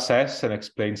to class S and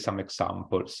explain some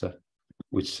examples,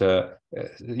 which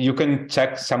you can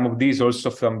check some of these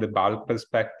also from the bulk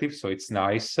perspective. So it's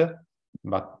nice,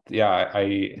 but yeah,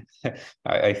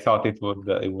 I thought it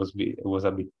was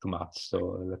a bit too much.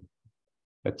 So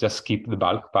let's just skip the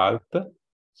bulk part,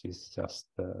 which is just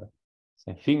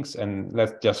same things, and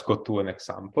let's just go to an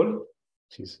example,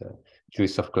 which is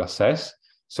theories of class S.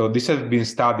 So this has been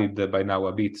studied by now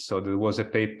a bit. So there was a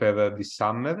paper this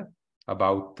summer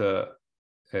about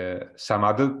some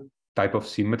other type of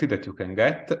symmetry that you can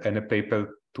get, and a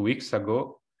paper 2 weeks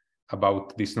ago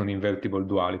about these non-invertible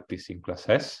dualities in class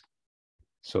S.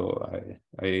 So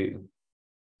I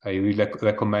really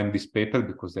recommend this paper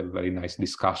because they have a very nice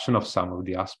discussion of some of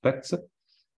the aspects.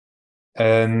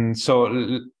 And so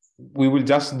we will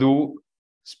just do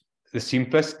the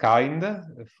simplest kind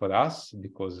for us,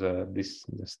 because this is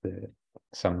just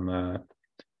some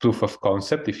proof of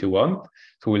concept, if you want.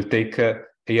 So we'll take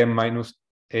n-1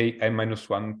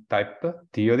 type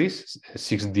theories,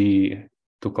 6D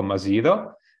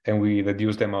 2,0, and we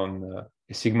reduce them on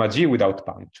a sigma G without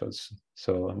punctures.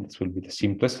 So this will be the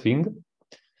simplest thing.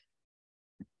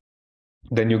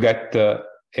 Then you get an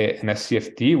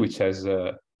SCFT, which has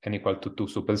n equal to 2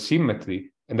 supersymmetry,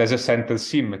 and there's a center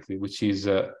symmetry, which is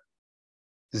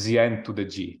Zn to the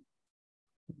G,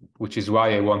 which is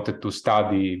why I wanted to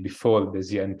study before the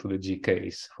Zn to the G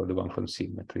case for the one-form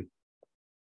symmetry.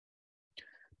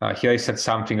 Here I said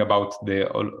something about the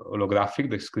holographic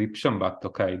description, but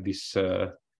okay, this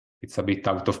it's a bit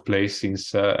out of place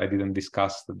since I didn't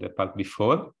discuss the part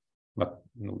before, but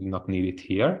we'll not need it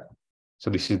here. So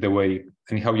this is the way,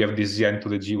 anyhow, you have this Zn to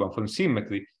the G one-form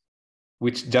symmetry,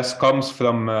 which just comes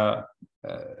from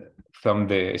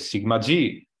the sigma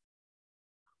G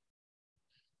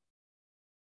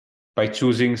by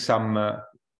choosing some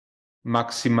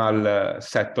maximal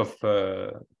set of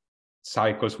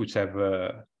cycles which have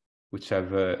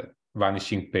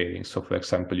vanishing pairing. So, for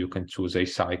example, you can choose A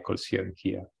cycles here and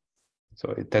here. So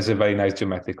it has a very nice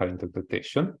geometrical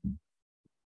interpretation.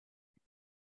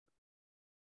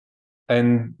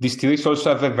 And these theories also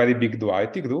have a very big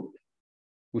duality group,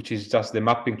 which is just the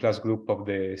mapping class group of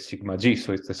the sigma G.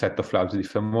 So it's a set of large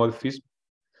diffeomorphisms.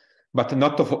 But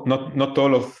not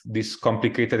all of this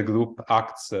complicated group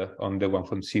acts on the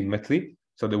one-form symmetry.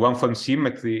 So the one-form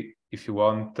symmetry, if you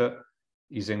want,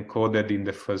 is encoded in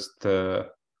the first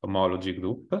homology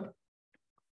group.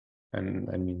 And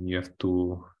I mean, you have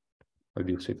to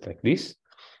reduce it like this.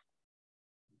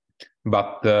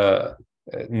 But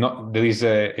there is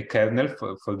a kernel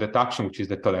for that action, which is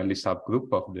the Torelli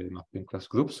subgroup of the mapping class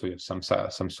group. So you have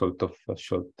some sort of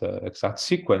short exact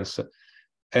sequence.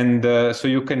 And so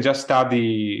you can just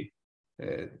study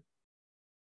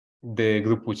the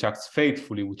group which acts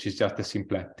faithfully, which is just a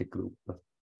symplectic group,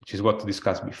 which is what we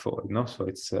discussed before, So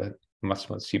it's much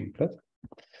more simpler.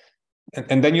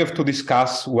 And then you have to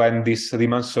discuss when these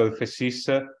Riemann surfaces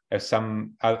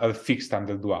are fixed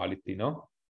under duality,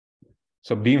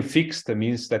 So being fixed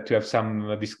means that you have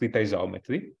some discrete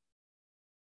isometry.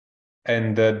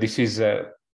 And this is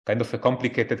kind of a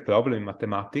complicated problem in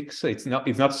mathematics. It's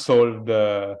not solved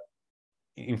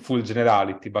in full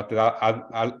generality, but there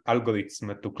are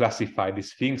algorithms to classify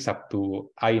these things up to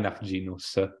high enough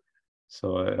genus. So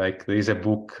like there is a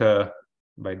book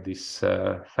by this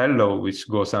fellow which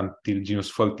goes until genus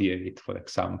 48, for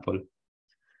example.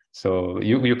 So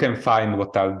you can find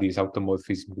what are these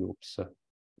automorphism groups.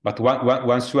 But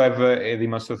once you have a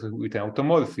Riemann surface with an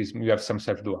automorphism, you have some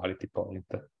self-duality point.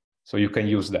 So you can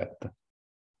use that.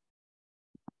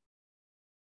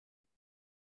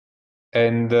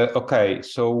 And okay,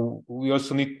 so we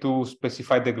also need to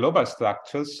specify the global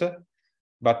structures,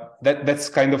 but that's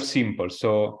kind of simple.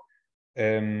 So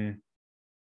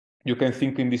you can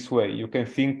think in this way. You can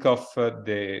think of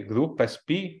the group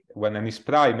SP when n is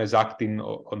prime as acting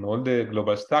on all the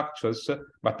global structures,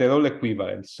 but they're all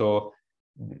equivalent. So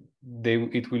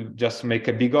it will just make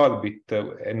a big orbit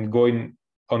and going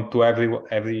onto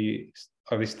every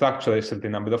structure a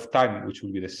certain number of times, which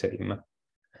will be the same.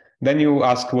 Then you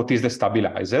ask what is the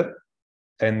stabilizer,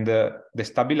 and the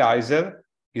stabilizer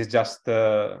is just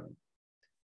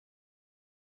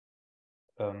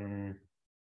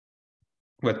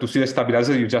well, to see the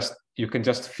stabilizer, you can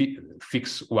just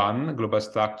fix one global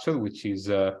structure, which is,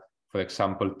 for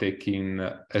example, taking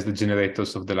as the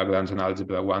generators of the Lagrangian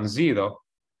algebra 1, 0.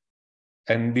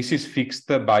 And this is fixed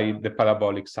by the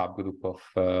parabolic subgroup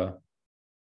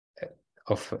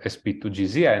of SP to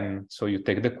GZN. So you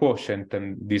take the quotient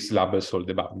and this labels all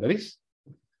the boundaries,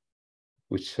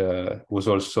 which was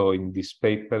also in this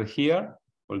paper here,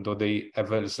 although they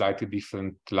have a slightly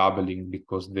different labeling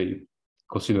because they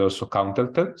consider also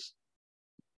counter terms.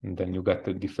 And then you get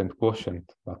a different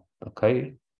quotient, but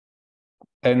okay.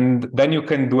 And then you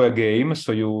can do a game.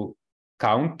 So you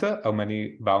count how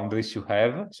many boundaries you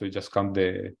have. So you just count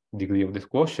the degree of the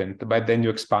quotient, but then you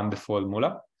expand the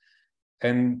formula.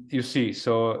 And you see,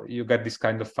 so you get this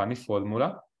kind of funny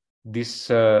formula. This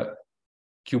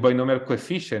Q binomial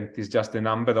coefficient is just the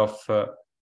number of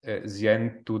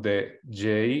Zn to the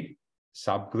J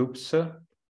subgroups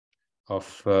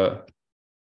of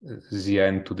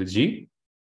Zn to the G.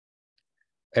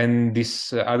 And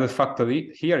this other factor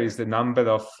here is the number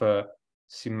of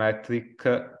symmetric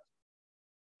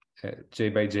J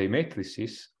by J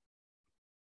matrices,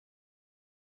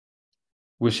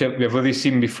 which we have already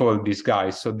seen before these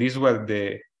guys. So these were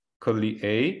the curly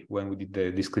A when we did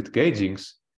the discrete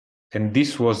gaugings. And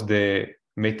this was the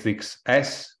matrix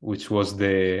S, which was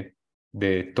the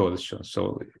torsion.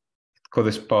 So it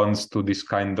corresponds to this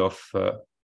kind of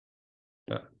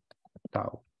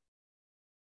tau,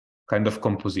 kind of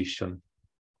composition.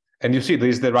 And you see there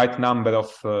is the right number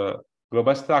of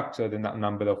global structure, the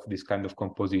number of this kind of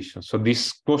composition. So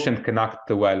this quotient can act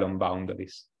well on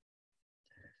boundaries.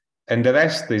 And the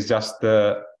rest is just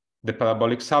the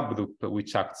parabolic subgroup,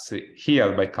 which acts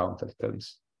here by counter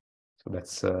terms. So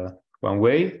that's one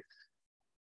way.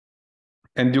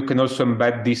 And you can also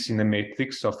embed this in a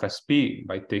matrix of SP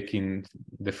by taking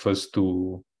the first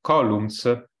two columns,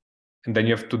 and then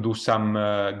you have to do some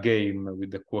game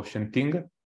with the quotienting.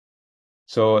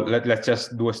 So let's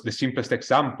just do the simplest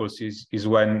examples is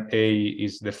when A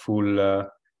is the full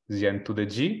Zn to the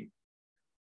G.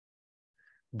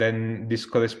 Then this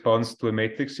corresponds to a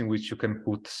matrix in which you can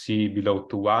put C below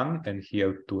to 1 and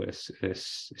here to a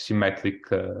symmetric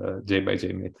J by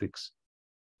J matrix.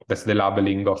 That's the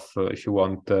labeling of, if you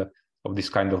want, of this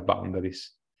kind of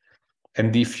boundaries.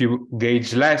 And if you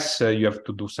gauge less, you have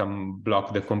to do some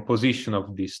block decomposition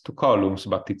of these two columns,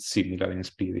 but it's similar in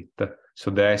spirit.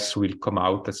 So the S will come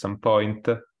out at some point,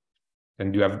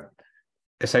 and you have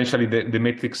essentially the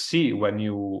matrix C, when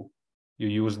you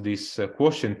use this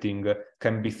quotienting,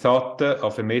 can be thought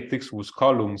of a matrix whose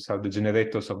columns are the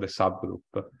generators of the subgroup.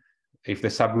 If the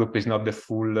subgroup is not the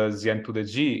full Zn to the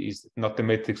G, is not a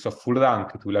matrix of full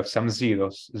rank, it will have some zero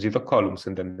columns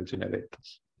and then the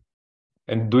generators.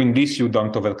 And doing this, you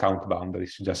don't overcount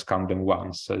boundaries, you just count them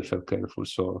once if you're careful,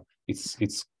 so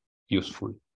it's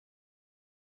useful.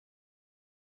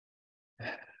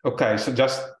 Okay, so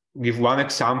just give one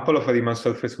example of a Riemann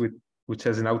surface which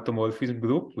has an automorphism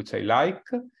group, which I like,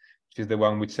 which is the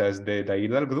one which has the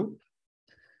diagonal group.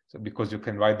 So because you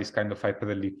can write this kind of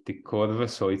hyperelliptic curve,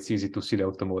 so it's easy to see the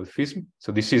automorphism.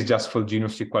 So this is just for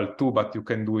genus equal 2, but you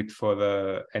can do it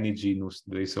for any genus.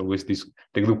 There is always this,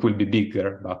 the group will be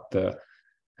bigger, but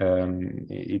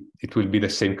it will be the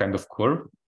same kind of curve.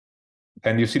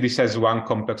 And you see this has one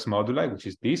complex moduli, which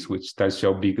is this, which tells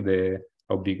you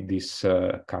how big these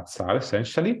cuts are,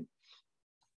 essentially.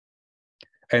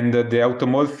 And the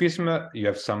automorphism, you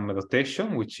have some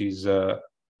rotation, which is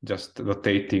just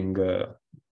rotating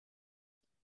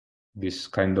this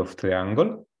kind of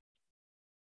triangle.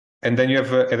 And then you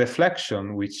have a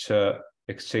reflection, which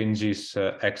exchanges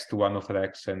x to 1 over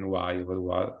x and y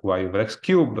over x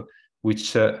cube,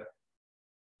 which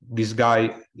this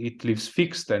guy, it leaves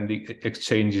fixed and it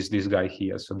exchanges this guy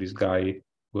here. So this guy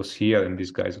goes here and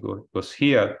this guy goes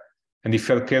here. And if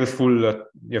you're careful,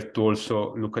 you have to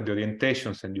also look at the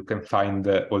orientations, and you can find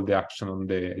all the action on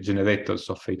the generators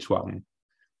of H1.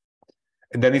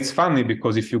 And then it's funny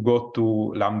because if you go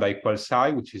to lambda equals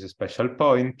I, which is a special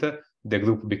point, the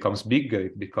group becomes bigger.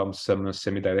 It becomes some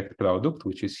semi-direct product,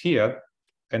 which is here.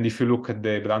 And if you look at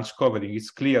the branch covering,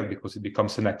 it's clear because it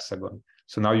becomes an hexagon.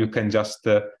 So now you can just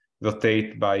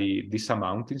rotate by this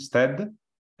amount instead,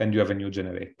 and you have a new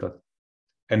generator.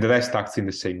 And the rest acts in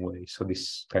the same way. So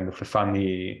this kind of a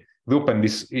funny group, and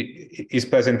this is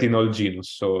present in all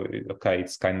genus. So, okay,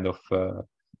 it's kind of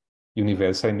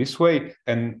universal in this way.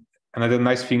 And another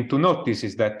nice thing to notice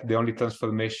is that the only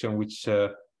transformation which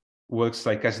works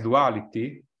like as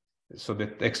duality, so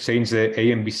that exchange the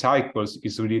A and B cycles,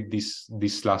 is really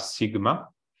this last sigma,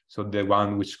 so the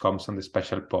one which comes on the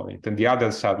special point. And the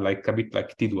others are like a bit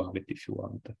like T-duality, if you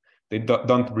want. They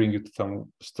don't bring it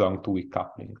from strong to weak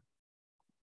coupling.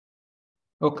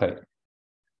 Okay,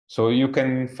 so you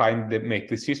can find the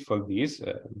matrices for this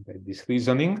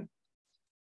reasoning.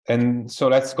 And so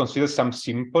let's consider some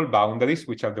simple boundaries,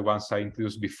 which are the ones I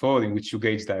introduced before, in which you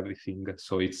gauged everything.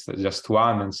 So it's just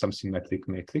one and some symmetric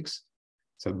matrix.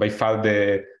 So by far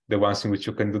the ones in which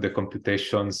you can do the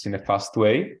computations in a fast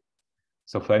way.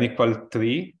 So for n equal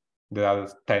 3, there are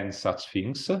 10 such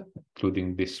things,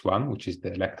 including this one, which is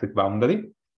the electric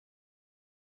boundary.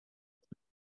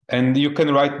 And you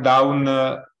can write down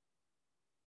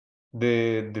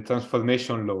the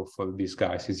transformation law for these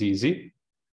guys. It's easy.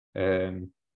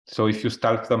 So if you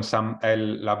start from some L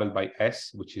labeled by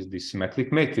S, which is the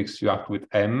symmetric matrix, you act with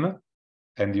M,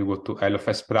 and you go to L of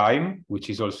S prime, which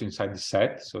is also inside the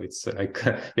set. So it's like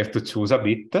you have to choose a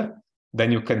bit.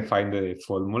 Then you can find the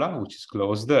formula, which is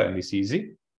closed and is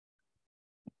easy.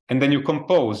 And then you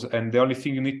compose, and the only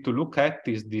thing you need to look at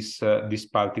is this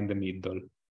part in the middle,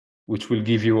 which will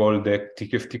give you all the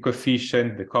QFT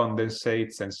coefficient, the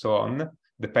condensates, and so on,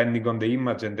 depending on the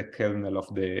image and the kernel of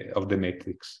the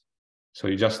matrix. So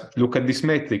you just look at this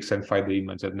matrix and find the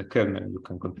image and the kernel, and you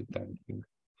can compute everything.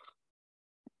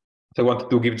 So I wanted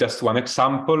to give just one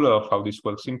example of how this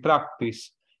works in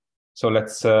practice. So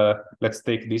let's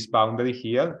take this boundary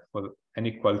here for n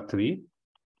equal 3.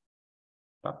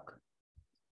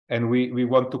 And we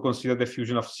want to consider the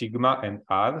fusion of sigma and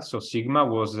R. So sigma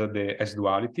was the S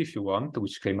duality, if you want,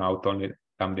 which came out only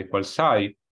lambda equals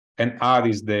I, and R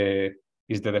is the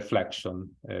reflection.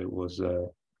 Was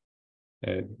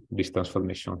this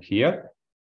transformation here,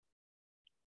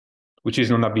 which is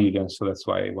non-abelian, so that's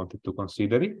why I wanted to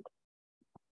consider it.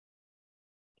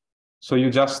 So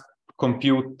you just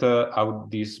compute how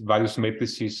these various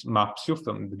matrices maps you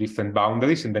from the different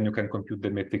boundaries, and then you can compute the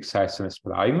matrix S and S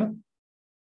prime.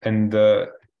 And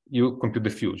you compute the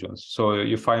fusions. So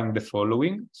you find the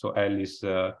following. So L is,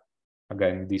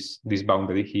 again, this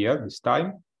boundary here, this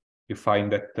time. You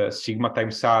find that sigma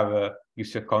times R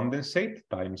gives you a condensate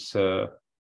times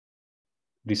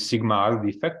this sigma R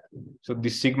defect. So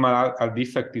this sigma R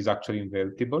defect is actually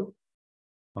invertible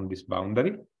on this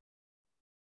boundary.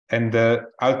 And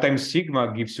R times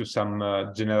sigma gives you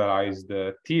some generalized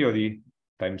theory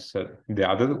times the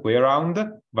other way around,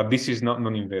 but this is not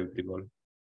non-invertible.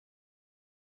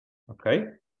 Okay.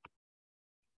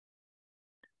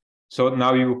 So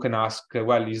now you can ask,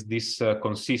 well, is this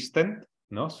consistent?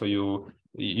 No. So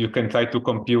you can try to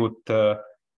compute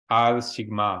R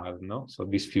sigma R. No. So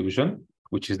this fusion,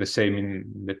 which is the same in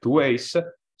the two ways.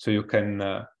 So you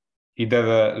can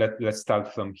either let's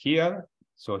start from here.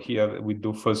 So here we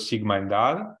do first sigma and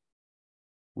R,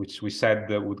 which we said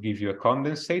would give you a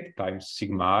condensate times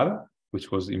sigma R,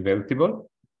 which was invertible.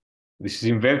 This is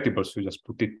invertible, so you just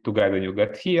put it together and you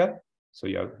get here. So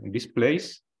you're in this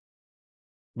place.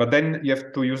 But then you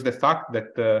have to use the fact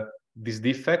that this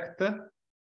defect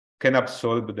can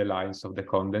absorb the lines of the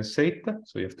condensate.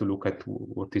 So you have to look at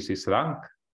what is its rank.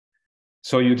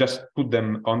 So you just put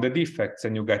them on the defects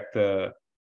and you get the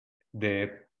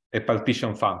a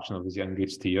partition function of the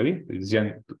Zn-gauge theory,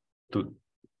 Zn to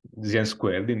Zn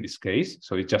squared in this case.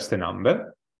 So it's just a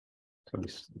number. So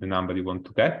this is the number you want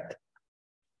to get.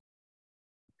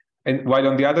 And while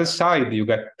on the other side, you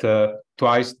get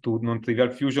twice two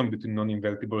non-trivial fusion between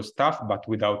non-invertible stuff, but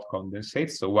without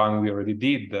condensates. So one we already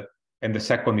did, and the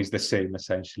second is the same,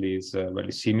 essentially, is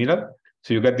very similar.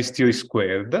 So you get this theory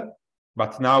squared,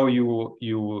 but now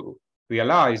you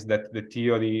realize that the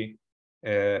theory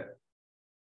AN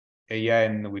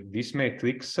with this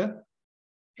matrix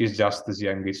is just the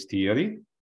Zn-gauge theory,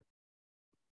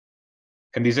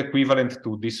 and is equivalent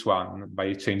to this one by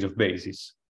a change of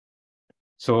basis.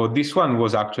 So this one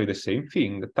was actually the same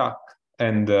thing, tack,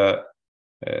 and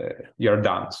you're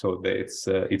done. So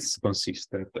it's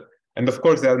consistent. And of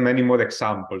course, there are many more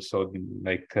examples. So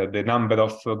like the number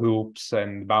of groups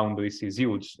and boundaries is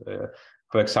huge.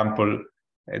 For example,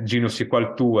 genus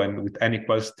equal 2 and with n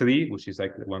equals 3, which is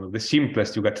like one of the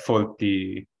simplest, you get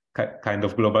 40 kind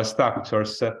of global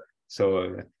structures.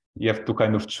 So you have to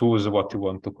kind of choose what you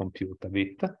want to compute a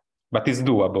bit, but it's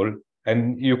doable.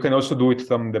 And you can also do it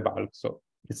from the bulk. So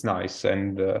it's nice.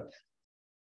 And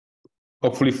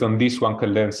hopefully from this one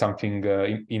can learn something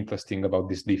interesting about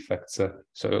these defects.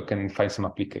 So you can find some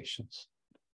applications.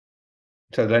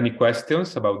 So are there any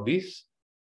questions about this?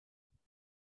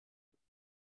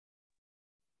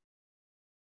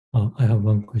 I have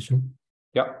one question.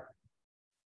 Yeah.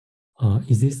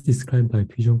 Is this described by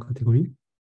fusion category?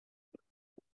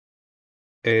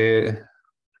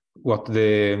 What,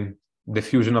 the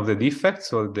fusion of the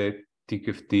defects or the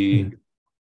TQFT? Yeah.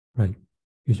 Right.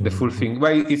 Fusion the full thing.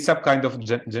 Well, it's a kind of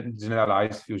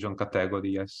generalized fusion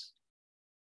category, yes.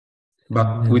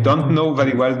 But we don't know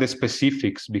very well the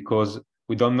specifics because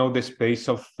we don't know the space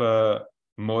of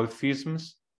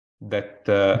morphisms that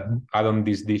are on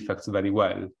these defects very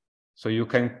well. So you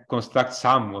can construct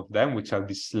some of them, which are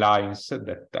these lines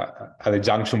that are a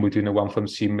junction between the one-form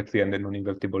symmetry and the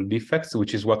non-invertible defects,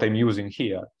 which is what I'm using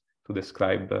here to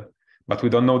describe. But we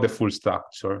don't know the full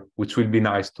structure, which will be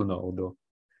nice to know, though.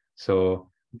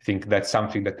 So I think that's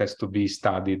something that has to be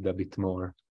studied a bit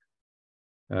more.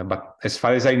 But as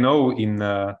far as I know, in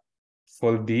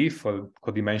 4D, for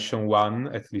codimension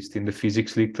 1, at least in the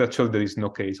physics literature, there is no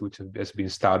case which has been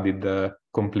studied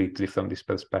completely from this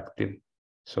perspective.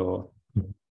 So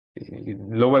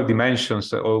in lower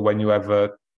dimensions, or when you have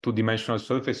a two-dimensional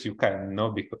surface, you can,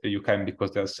 no?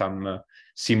 Because there are some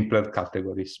simpler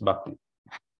categories, but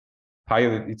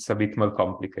higher, it's a bit more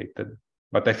complicated.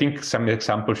 But I think some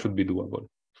examples should be doable.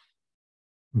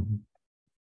 Mm-hmm.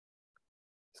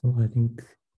 So I think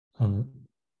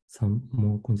some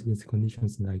more consistency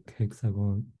conditions like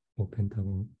hexagon or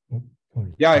pentagon.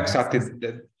 Yeah, exactly.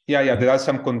 Yeah, there are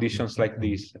some conditions like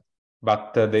this,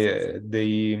 but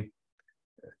they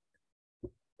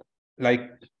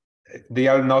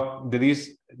are not. There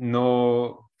is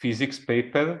no physics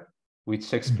paper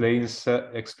which explains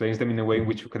them in a way in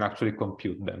which you can actually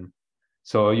compute them.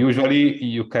 So usually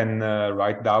you can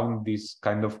write down this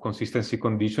kind of consistency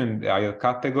condition in the higher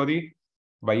category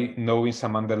by knowing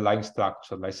some underlying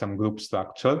structure, like some group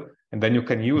structure, and then you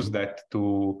can use that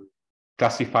to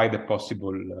classify the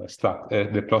possible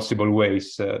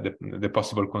ways, the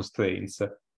possible constraints.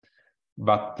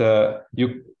 But there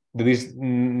is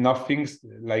nothing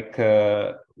like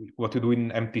what you do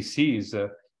in MTCs,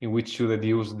 in which you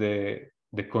reduce the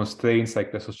constraints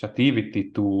like the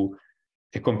associativity to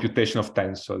a computation of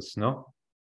tensors, no?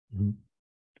 Mm-hmm.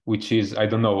 Which is, I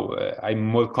don't know, I'm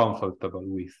more comfortable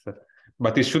with.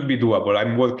 But it should be doable.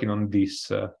 I'm working on this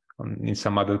in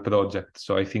some other project,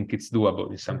 so I think it's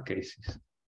doable in some cases.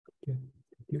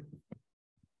 Okay.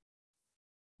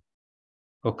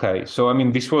 Okay, so I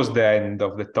mean, this was the end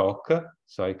of the talk.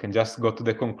 So I can just go to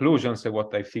the conclusions and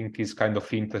what I think is kind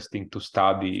of interesting to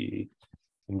study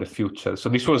in the future. So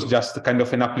this was just kind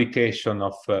of an application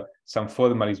of some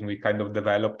formalism. We kind of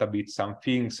developed a bit some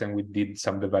things, and we did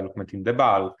some development in the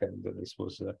bulk, and this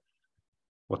was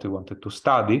what we wanted to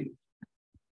study.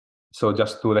 So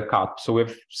just to recap, so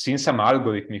we've seen some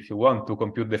algorithm, if you want, to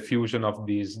compute the fusion of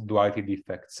these duality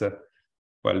defects.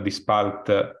 Well, this part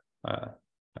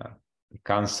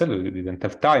cancel, we didn't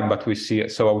have time, but we see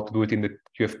so how to do it in the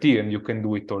QFT, and you can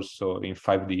do it also in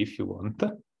 5D if you want.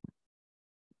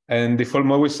 And they form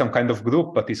always some kind of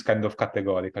group, but it's kind of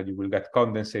categorical. You will get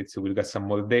condensates, you will get some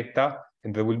more data,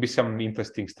 and there will be some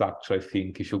interesting structure, I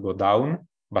think, if you go down.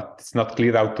 But it's not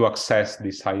clear how to access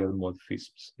these higher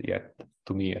morphisms yet,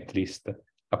 to me at least,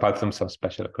 apart from some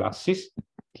special classes.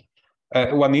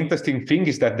 One interesting thing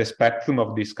is that the spectrum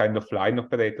of these kind of line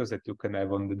operators that you can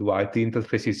have on the duality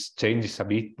interfaces changes a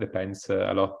bit, depends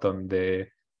a lot on the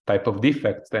type of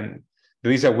defects. And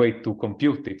there is a way to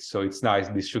compute it. So it's nice.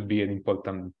 This should be an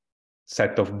important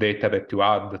set of data that you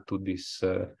add to this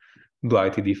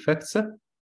duality defects.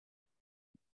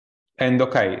 And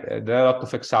okay, there are a lot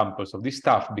of examples of this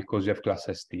stuff because you have class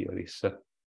S theories.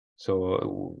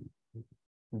 So,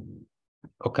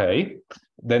 okay.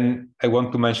 Then I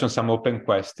want to mention some open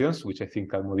questions, which I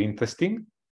think are more interesting.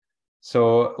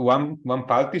 So one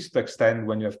part is to extend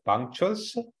when you have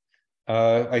punctures.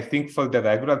 I think for the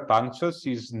regular punctures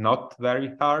is not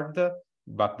very hard,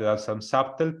 but there are some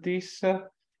subtleties,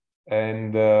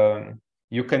 and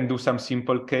you can do some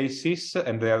simple cases,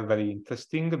 and they are very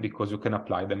interesting because you can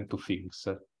apply them to things.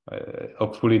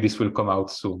 Hopefully this will come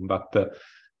out soon, but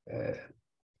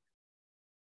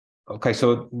okay,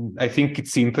 so I think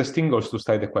it's interesting also to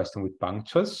study the question with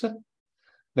punctures.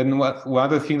 Then one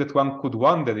other thing that one could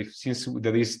wonder, if since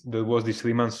there was this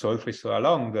Riemann surface all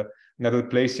along, another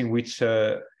place in which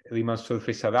Riemann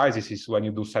surface arises is when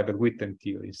you do Seiberg-Witten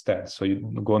theory instead. So you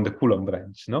go on the Coulomb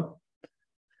branch, no?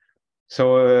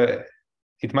 So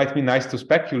it might be nice to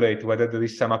speculate whether there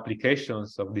is some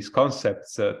applications of these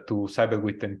concepts to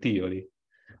Seiberg-Witten theory.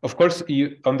 Of course,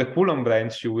 on the Coulomb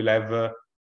branch, you will have a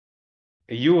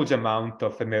huge amount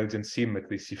of emergent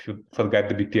symmetries if you forget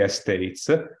the BPS states,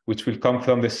 which will come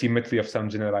from the symmetry of some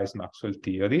generalized Maxwell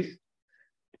theories.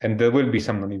 And there will be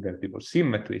some non-invertible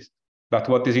symmetries. But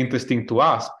what is interesting to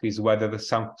ask is whether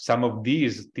some of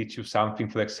these teach you something,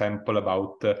 for example,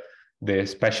 about the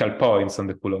special points on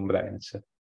the Coulomb branch.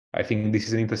 I think this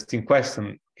is an interesting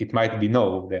question. It might be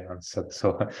no, the answer,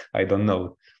 so I don't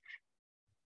know.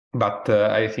 But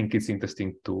I think it's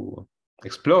interesting to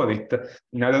explore it.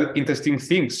 Another interesting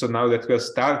thing, so now that we are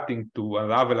starting to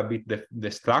unravel a bit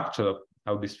the structure of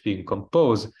how this thing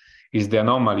compose, is the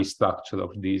anomaly structure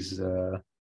of these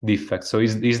defects. So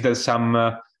is there some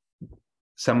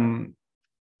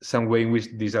way in which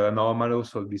these are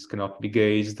anomalous or these cannot be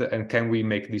gauged, and can we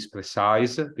make this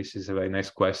precise? This is a very nice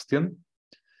question.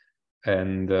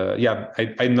 And yeah,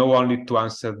 I know only to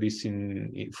answer this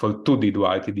for 2D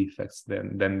duality defects,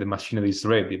 then the machinery is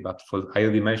ready, but for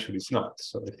higher dimension it's not.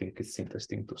 So I think it's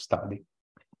interesting to study.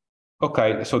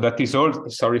 Okay, so that is all.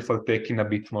 Sorry for taking a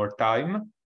bit more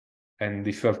time. And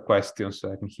if you have questions,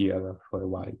 I'm here for a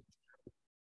while.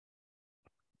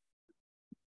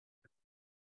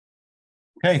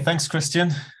 Okay, thanks,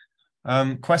 Christian.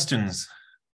 Questions?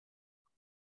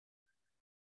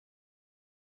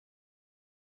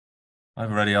 I've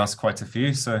already asked quite a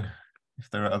few, so if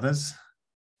there are others.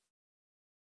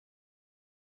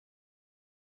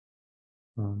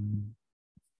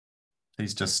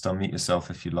 Please just unmute yourself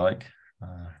if you like.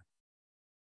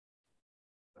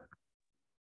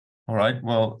 All right,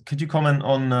 well, could you comment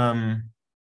on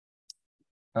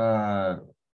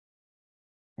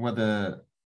whether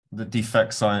the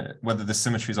defects whether the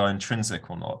symmetries are intrinsic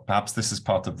or not? Perhaps this is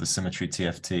part of the symmetry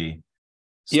TFT.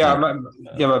 Yeah,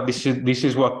 but this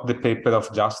is what the paper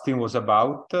of Justin was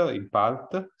about in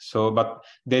part. So, but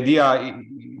the idea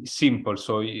is simple.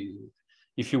 So,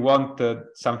 if you want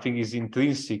something is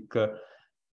intrinsic,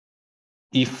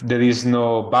 if there is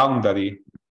no boundary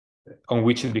on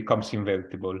which it becomes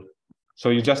invertible. So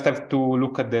you just have to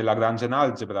look at the Lagrangian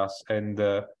algebras and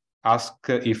ask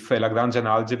if a Lagrangian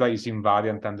algebra is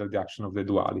invariant under the action of the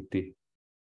duality.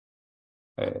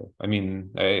 I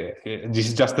mean, this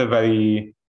is just a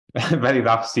very, very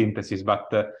rough synthesis, but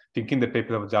I think in the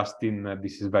paper of Justin,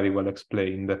 this is very well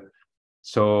explained.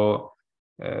 So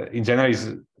in general, it's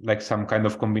like some kind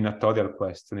of combinatorial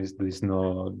question. There is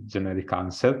no generic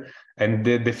answer. And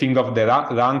the thing of the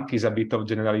rank is a bit of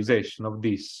generalization of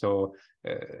this. So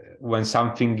when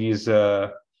something is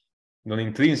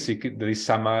non-intrinsic, there is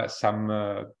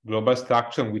some global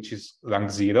structure which is rank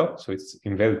 0, so it's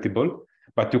invertible.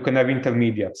 But you can have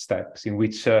intermediate steps in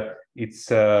which it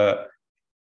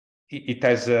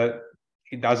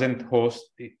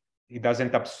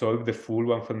doesn't absorb the full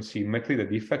one from symmetry, the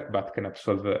defect, but can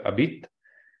absorb a bit.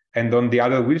 And on the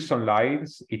other Wilson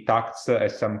lines, it acts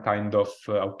as some kind of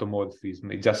automorphism.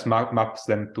 It just maps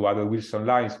them to other Wilson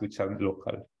lines, which are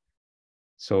local.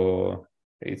 So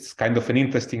it's kind of an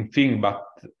interesting thing, but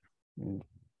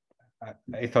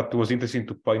I thought it was interesting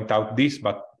to point out this,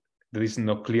 but there is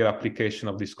no clear application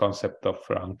of this concept of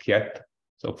rank yet.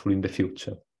 So hopefully in the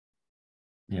future.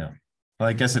 Yeah, well,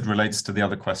 I guess it relates to the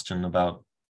other question about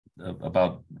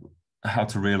how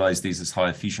to realize these as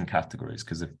higher fusion categories,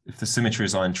 because if the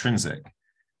symmetries are intrinsic,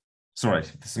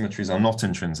 if the symmetries are not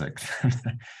intrinsic,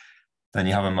 then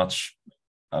you have a much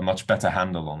better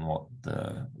handle on what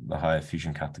the higher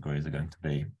fusion categories are going to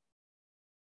be.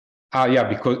 Yeah,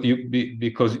 because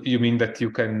you mean that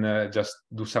you can just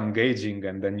do some gauging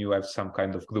and then you have some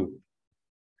kind of group.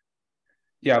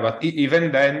 Yeah, but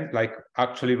even then, like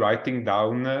actually writing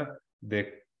down the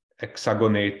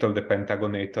hexagonator, the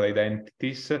pentagonator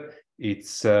identities,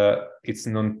 it's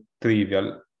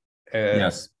non-trivial.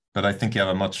 Yes, but I think you have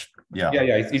a much, yeah,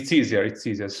 it's easier. It's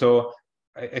easier. So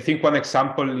I think one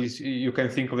example is you can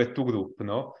think of the two group.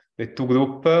 No, the two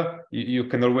group. You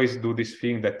can always do this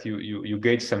thing that you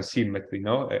gauge some symmetry,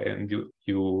 no, and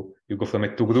you go from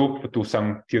a two group to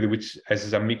some theory which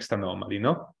has a mixed anomaly,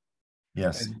 no.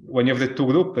 Yes. And when you have the two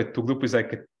group is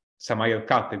like some higher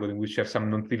category in which you have some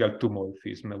non-trivial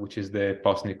two-morphism, which is the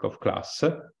Postnikov class.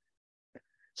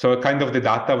 So kind of the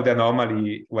data of the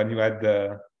anomaly when you had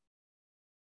the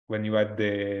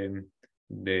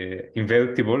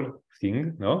invertible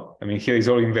thing, no? I mean, here is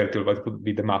all invertible, but it could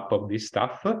be the map of this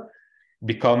stuff,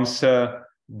 becomes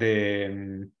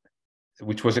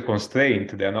which was a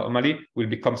constraint, the anomaly will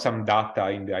become some data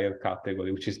in the higher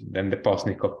category, which is then the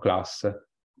Postnikov class.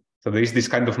 So there is this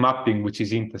kind of mapping, which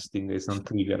is interesting. It's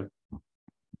non-trivial.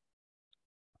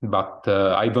 But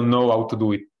I don't know how to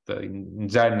do it. In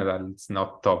general, it's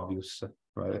not obvious.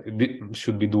 It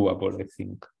should be doable, I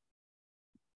think.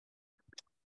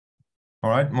 All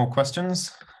right, more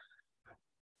questions?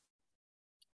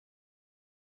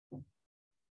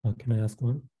 Can I ask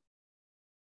one?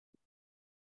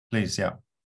 Please, yeah.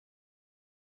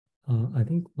 I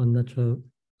think one natural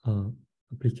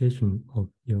application of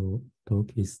your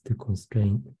talk is to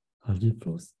constrain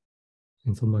algebras.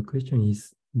 And so my question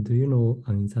is, do you know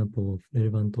an example of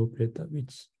relevant operator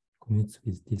which commutes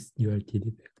with this duality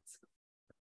defects?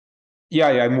 Yeah,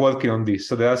 I'm working on this.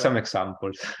 So there are some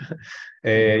examples.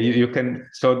 You can,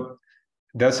 so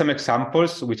there are some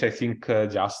examples which I think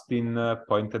Justin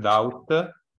pointed out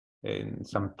in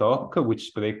some talk,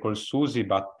 which they call SUSY,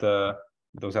 but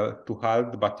those are too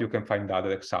hard, but you can find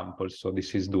other examples. So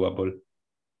this is doable.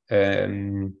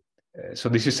 So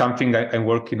this is something I'm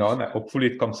working on. Hopefully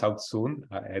it comes out soon.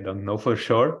 I don't know for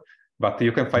sure, but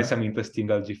you can find some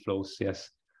interesting algae flows, yes.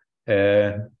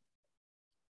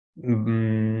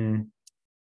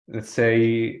 Let's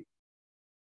say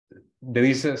there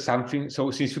is something,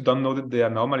 so since you don't know the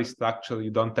anomaly structure,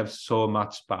 you don't have so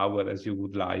much power as you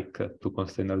would like to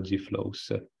constrain algae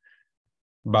flows.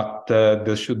 But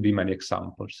there should be many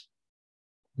examples.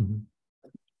 Mm-hmm.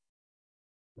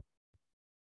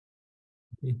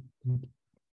 Okay.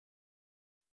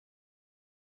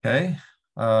 Okay,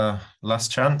 last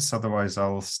chance, otherwise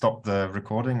I'll stop the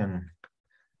recording and...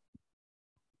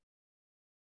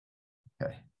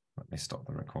 Okay, let me stop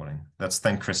the recording. Let's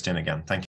thank Christian again. Thank you.